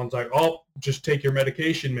then someone's like, oh, just take your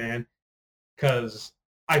medication, man. Because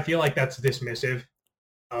I feel like that's dismissive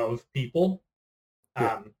of people.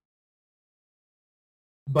 Yeah.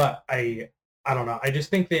 But I don't know. I just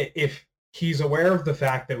think that if he's aware of the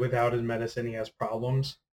fact that without his medicine he has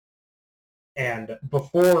problems, and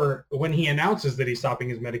before, when he announces that he's stopping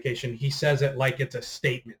his medication, he says it like it's a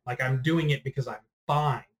statement. Like, I'm doing it because I'm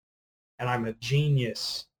fine and I'm a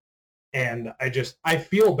genius. And I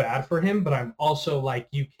feel bad for him, but I'm also like,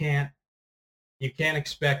 you can't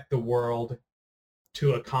expect the world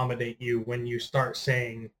to accommodate you when you start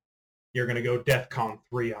saying you're going to go DEFCON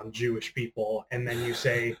 3 on Jewish people, and then you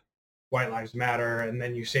say White Lives Matter, and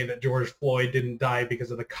then you say that George Floyd didn't die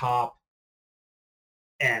because of the cop,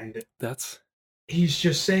 and he's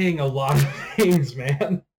just saying a lot of things,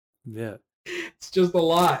 man. Yeah. It's just a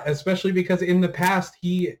lot, especially because in the past,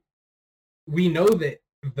 we know that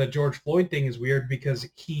the George Floyd thing is weird because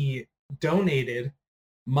he donated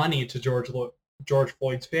money to George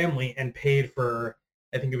Floyd's family and paid for,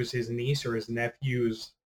 I think it was his niece or his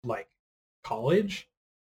nephew's, like, college.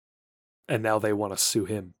 And now they want to sue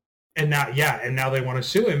him. And now they want to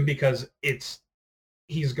sue him because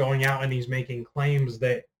he's going out and he's making claims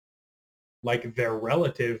that, like, their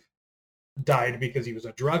relative died because he was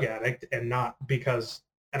a drug addict and not because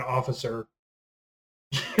an officer,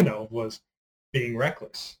 was being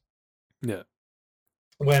reckless. Yeah.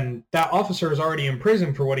 When that officer is already in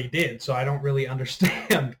prison for what he did, so I don't really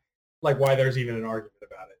understand, like, why there's even an argument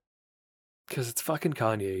about it. Because it's fucking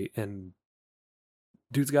Kanye, and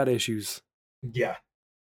dude's got issues. Yeah.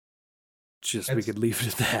 We could leave it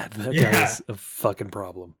at that. That guy's a fucking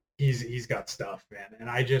problem. He's got stuff, man. And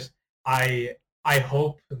I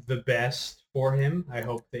hope the best for him. I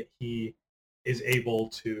hope that he is able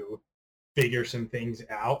to figure some things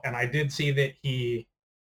out. And I did see that he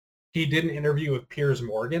did an interview with Piers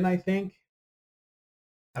Morgan, I think.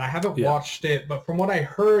 And I haven't watched it, but from what I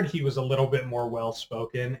heard, he was a little bit more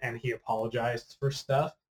well-spoken and he apologized for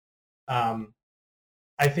stuff. I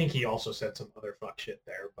think he also said some other fuck shit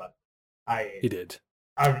there, but he did.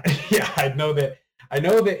 I know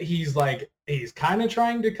that he's kind of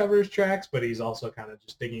trying to cover his tracks, but he's also kind of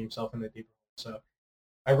just digging himself in the deep hole. So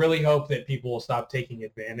I really hope that people will stop taking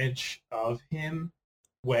advantage of him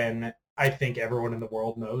when I think everyone in the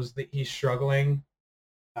world knows that he's struggling.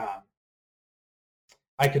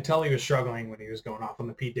 I could tell he was struggling when he was going off on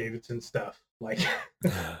the Pete Davidson stuff, like,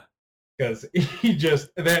 because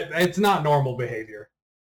it's not normal behavior.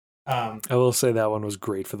 I will say that one was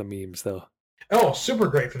great for the memes, though. Oh, super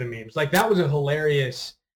great for the memes. Like, that was a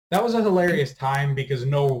hilarious time because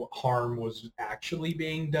no harm was actually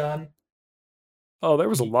being done. Oh, there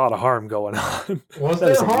was a lot of harm going on. Was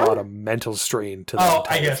there harm? A lot of mental strain to the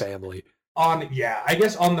entire family. I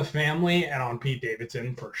guess on the family and on Pete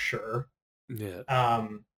Davidson for sure. Yeah.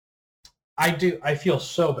 I feel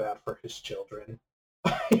so bad for his children.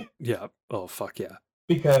 Yeah. Oh, fuck yeah.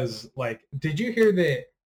 Because, like, did you hear that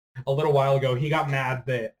a little while ago he got mad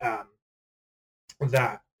that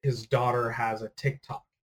that his daughter has a TikTok?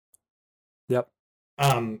 Yep.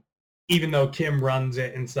 Even though Kim runs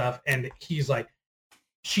it and stuff, and he's like,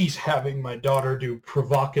 she's having my daughter do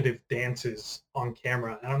provocative dances on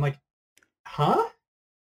camera. And I'm like, huh?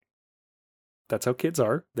 That's how kids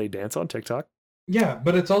are. They dance on TikTok. Yeah,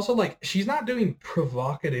 but it's also like, she's not doing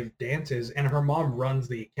provocative dances, and her mom runs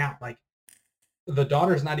the account. Like, the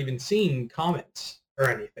daughter's not even seeing comments or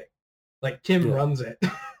anything. Like, Kim runs it.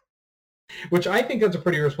 Which I think that's a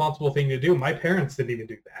pretty responsible thing to do. My parents didn't even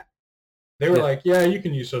do that. They were like, yeah, you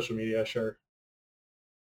can use social media, sure.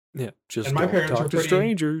 Yeah, just and my parents talk to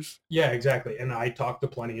strangers. Yeah, exactly. And I talk to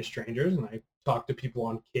plenty of strangers, and I talk to people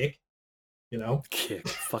on Kik, Kik,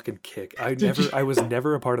 fucking Kik. I was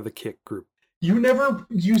never a part of the Kik group. You never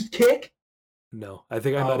used Kik? No, I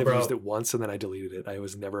think I might have used it once, and then I deleted it. I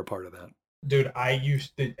was never a part of that. Dude, I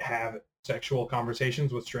used to have sexual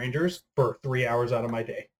conversations with strangers for 3 hours out of my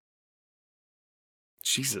day.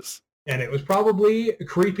 Jesus. And it was probably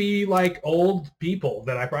creepy, like, old people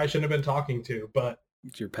that I probably shouldn't have been talking to, but...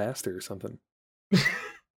 It's your pastor or something.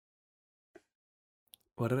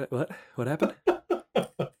 What happened?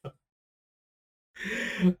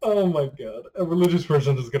 Oh my god. A religious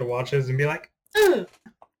person is going to watch this and be like,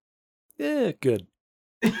 Yeah, good.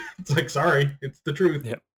 It's like, sorry, it's the truth.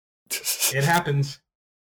 Yep. It happens.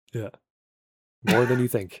 Yeah. More than you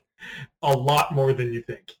think. A lot more than you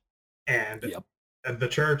think. And yep. The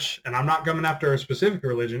church, and I'm not coming after a specific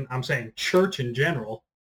religion, I'm saying church in general,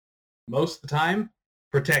 most of the time,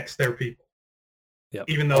 protects their people. Yep.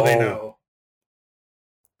 Even though they know.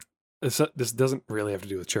 This doesn't really have to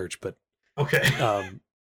do with church, but... Okay.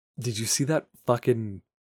 Did you see that fucking...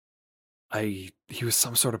 he was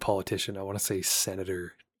some sort of politician, I want to say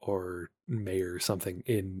senator or mayor or something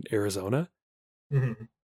in Arizona. Mm-hmm.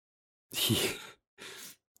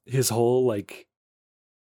 His whole, like...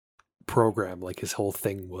 program, like his whole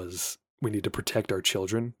thing was, we need to protect our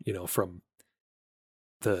children, from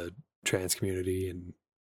the trans community and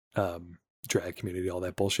drag community, all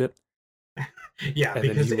that bullshit. Yeah, and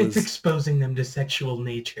because it's exposing them to sexual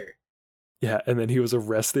nature. Yeah, and then he was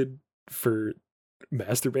arrested for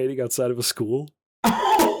masturbating outside of a school.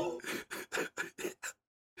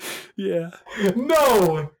 Yeah.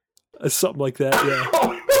 No! Something like that, yeah.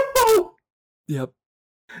 Oh, no! Yep.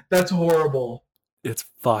 That's horrible. It's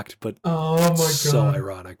fucked, but Oh my so god.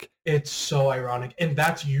 ironic. It's so ironic. And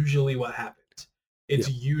that's usually what happens. It's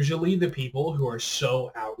usually the people who are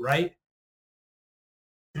so outright,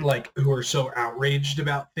 like, who are so outraged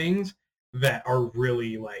about things that are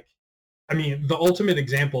really like, I mean, the ultimate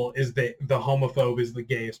example is that the homophobe is the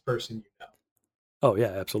gayest person you know. Oh,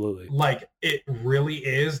 yeah, absolutely. Like, it really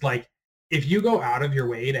is. Like, if you go out of your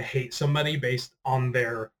way to hate somebody based on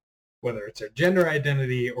their, whether it's their gender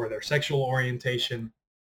identity or their sexual orientation,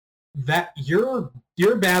 that you're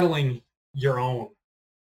battling your own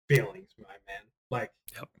feelings, my man. Like,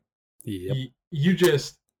 Yep. you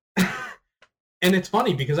just, and it's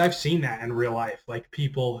funny because I've seen that in real life. Like,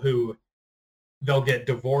 people who, they'll get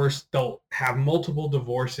divorced, they'll have multiple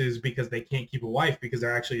divorces because they can't keep a wife because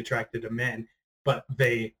they're actually attracted to men, but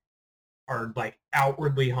they are like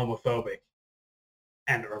outwardly homophobic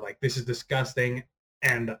and are like, this is disgusting.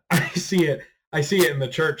 And I see it in the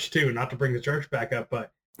church too, not to bring the church back up,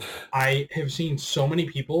 but I have seen so many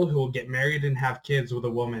people who will get married and have kids with a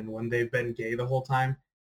woman when they've been gay the whole time,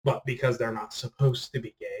 but because they're not supposed to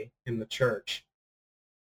be gay in the church,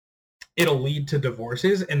 it'll lead to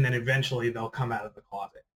divorces, and then eventually they'll come out of the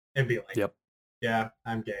closet and be like, Yep. yeah,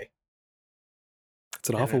 I'm gay. It's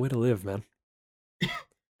an awful way to live, man.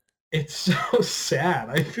 It's so sad.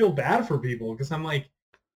 I feel bad for people because I'm like,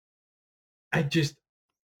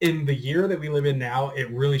 in the year that we live in now, it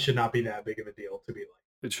really should not be that big of a deal to be like,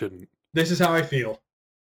 It shouldn't. this is how I feel.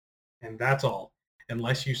 And that's all.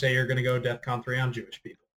 Unless you say you're going to go DEFCON 3 on Jewish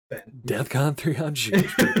people. Then DEFCON 3 on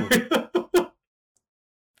Jewish people.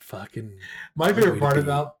 Fucking. My favorite part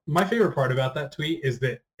about that tweet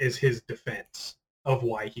is his defense of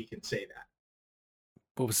why he can say that.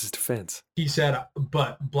 What was his defense? He said,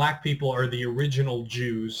 but black people are the original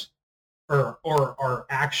Jews, or are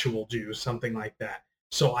actual Jews, something like that.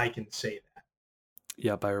 So I can say that.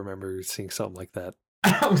 Yep, I remember seeing something like that.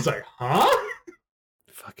 I was like, huh?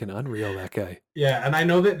 Fucking unreal, that guy. Yeah, and I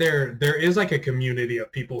know that there is like a community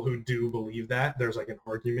of people who do believe that. There's like an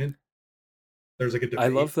argument. There's like a debate I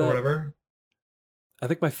love that. Or whatever. I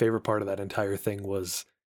think my favorite part of that entire thing was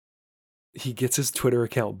he gets his Twitter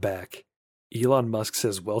account back. Elon Musk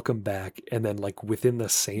says, welcome back. And then like within the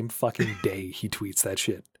same fucking day, he tweets that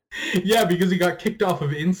shit. Yeah, because he got kicked off of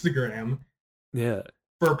Instagram. Yeah.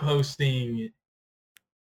 For posting.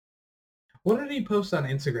 What did he post on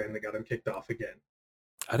Instagram that got him kicked off again?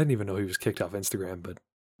 I didn't even know he was kicked off Instagram, but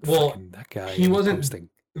that guy. He wasn't posting.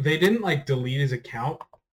 They didn't like delete his account,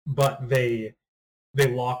 but they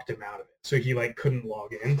locked him out of it, so he like couldn't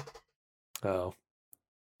log in. Oh.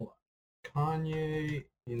 Kanye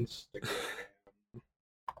Instagram.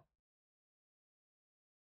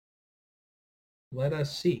 Let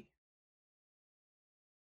us see.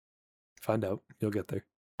 Find out. You'll get there.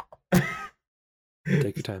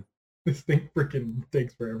 Take your time. This thing freaking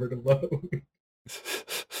takes forever to load.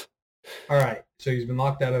 All right. So he's been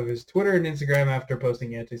locked out of his Twitter and Instagram after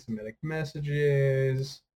posting anti-Semitic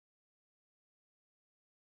messages.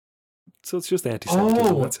 So it's just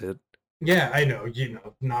anti-Semitism. That's it. Yeah, I know. You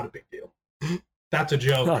know, not a big deal. That's a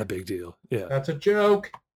joke. Not a big deal. Yeah. That's a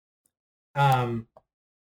joke. The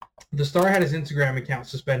star had his Instagram account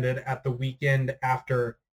suspended at the weekend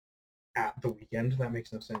after... At the weekend? That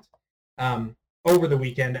makes no sense. Over the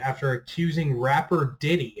weekend after accusing rapper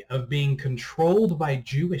Diddy of being controlled by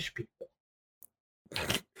Jewish people.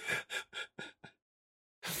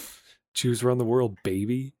 Jews run the world,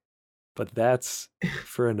 baby. But that's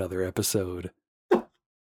for another episode.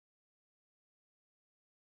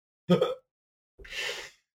 All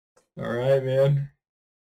right, man.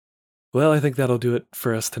 Well, I think that'll do it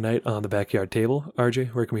for us tonight on the Backyard Table. RJ,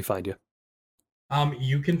 where can we find you?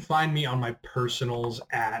 You can find me on my personals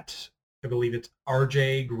at, I believe it's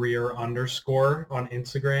RJ Greer _ on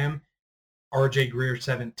Instagram, RJ Greer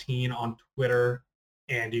 17 on Twitter,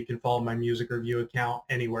 and you can follow my music review account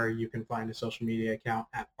anywhere you can find a social media account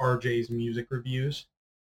at RJ's Music Reviews.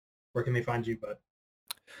 Where can they find you, bud?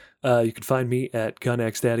 You can find me at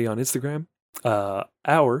GunXDaddy on Instagram.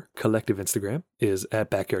 Our collective Instagram is at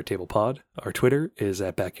Backyard Table Pod. Our Twitter is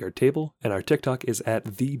at Backyard Table, and our TikTok is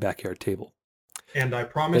at The Backyard Table. And I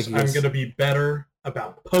promise I'm going to be better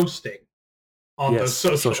about posting on those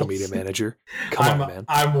socials. Social media manager. Come on, man.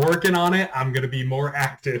 I'm working on it. I'm going to be more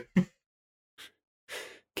active.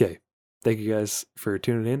 Okay. Thank you guys for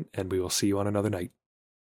tuning in, and we will see you on another night.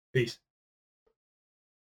 Peace.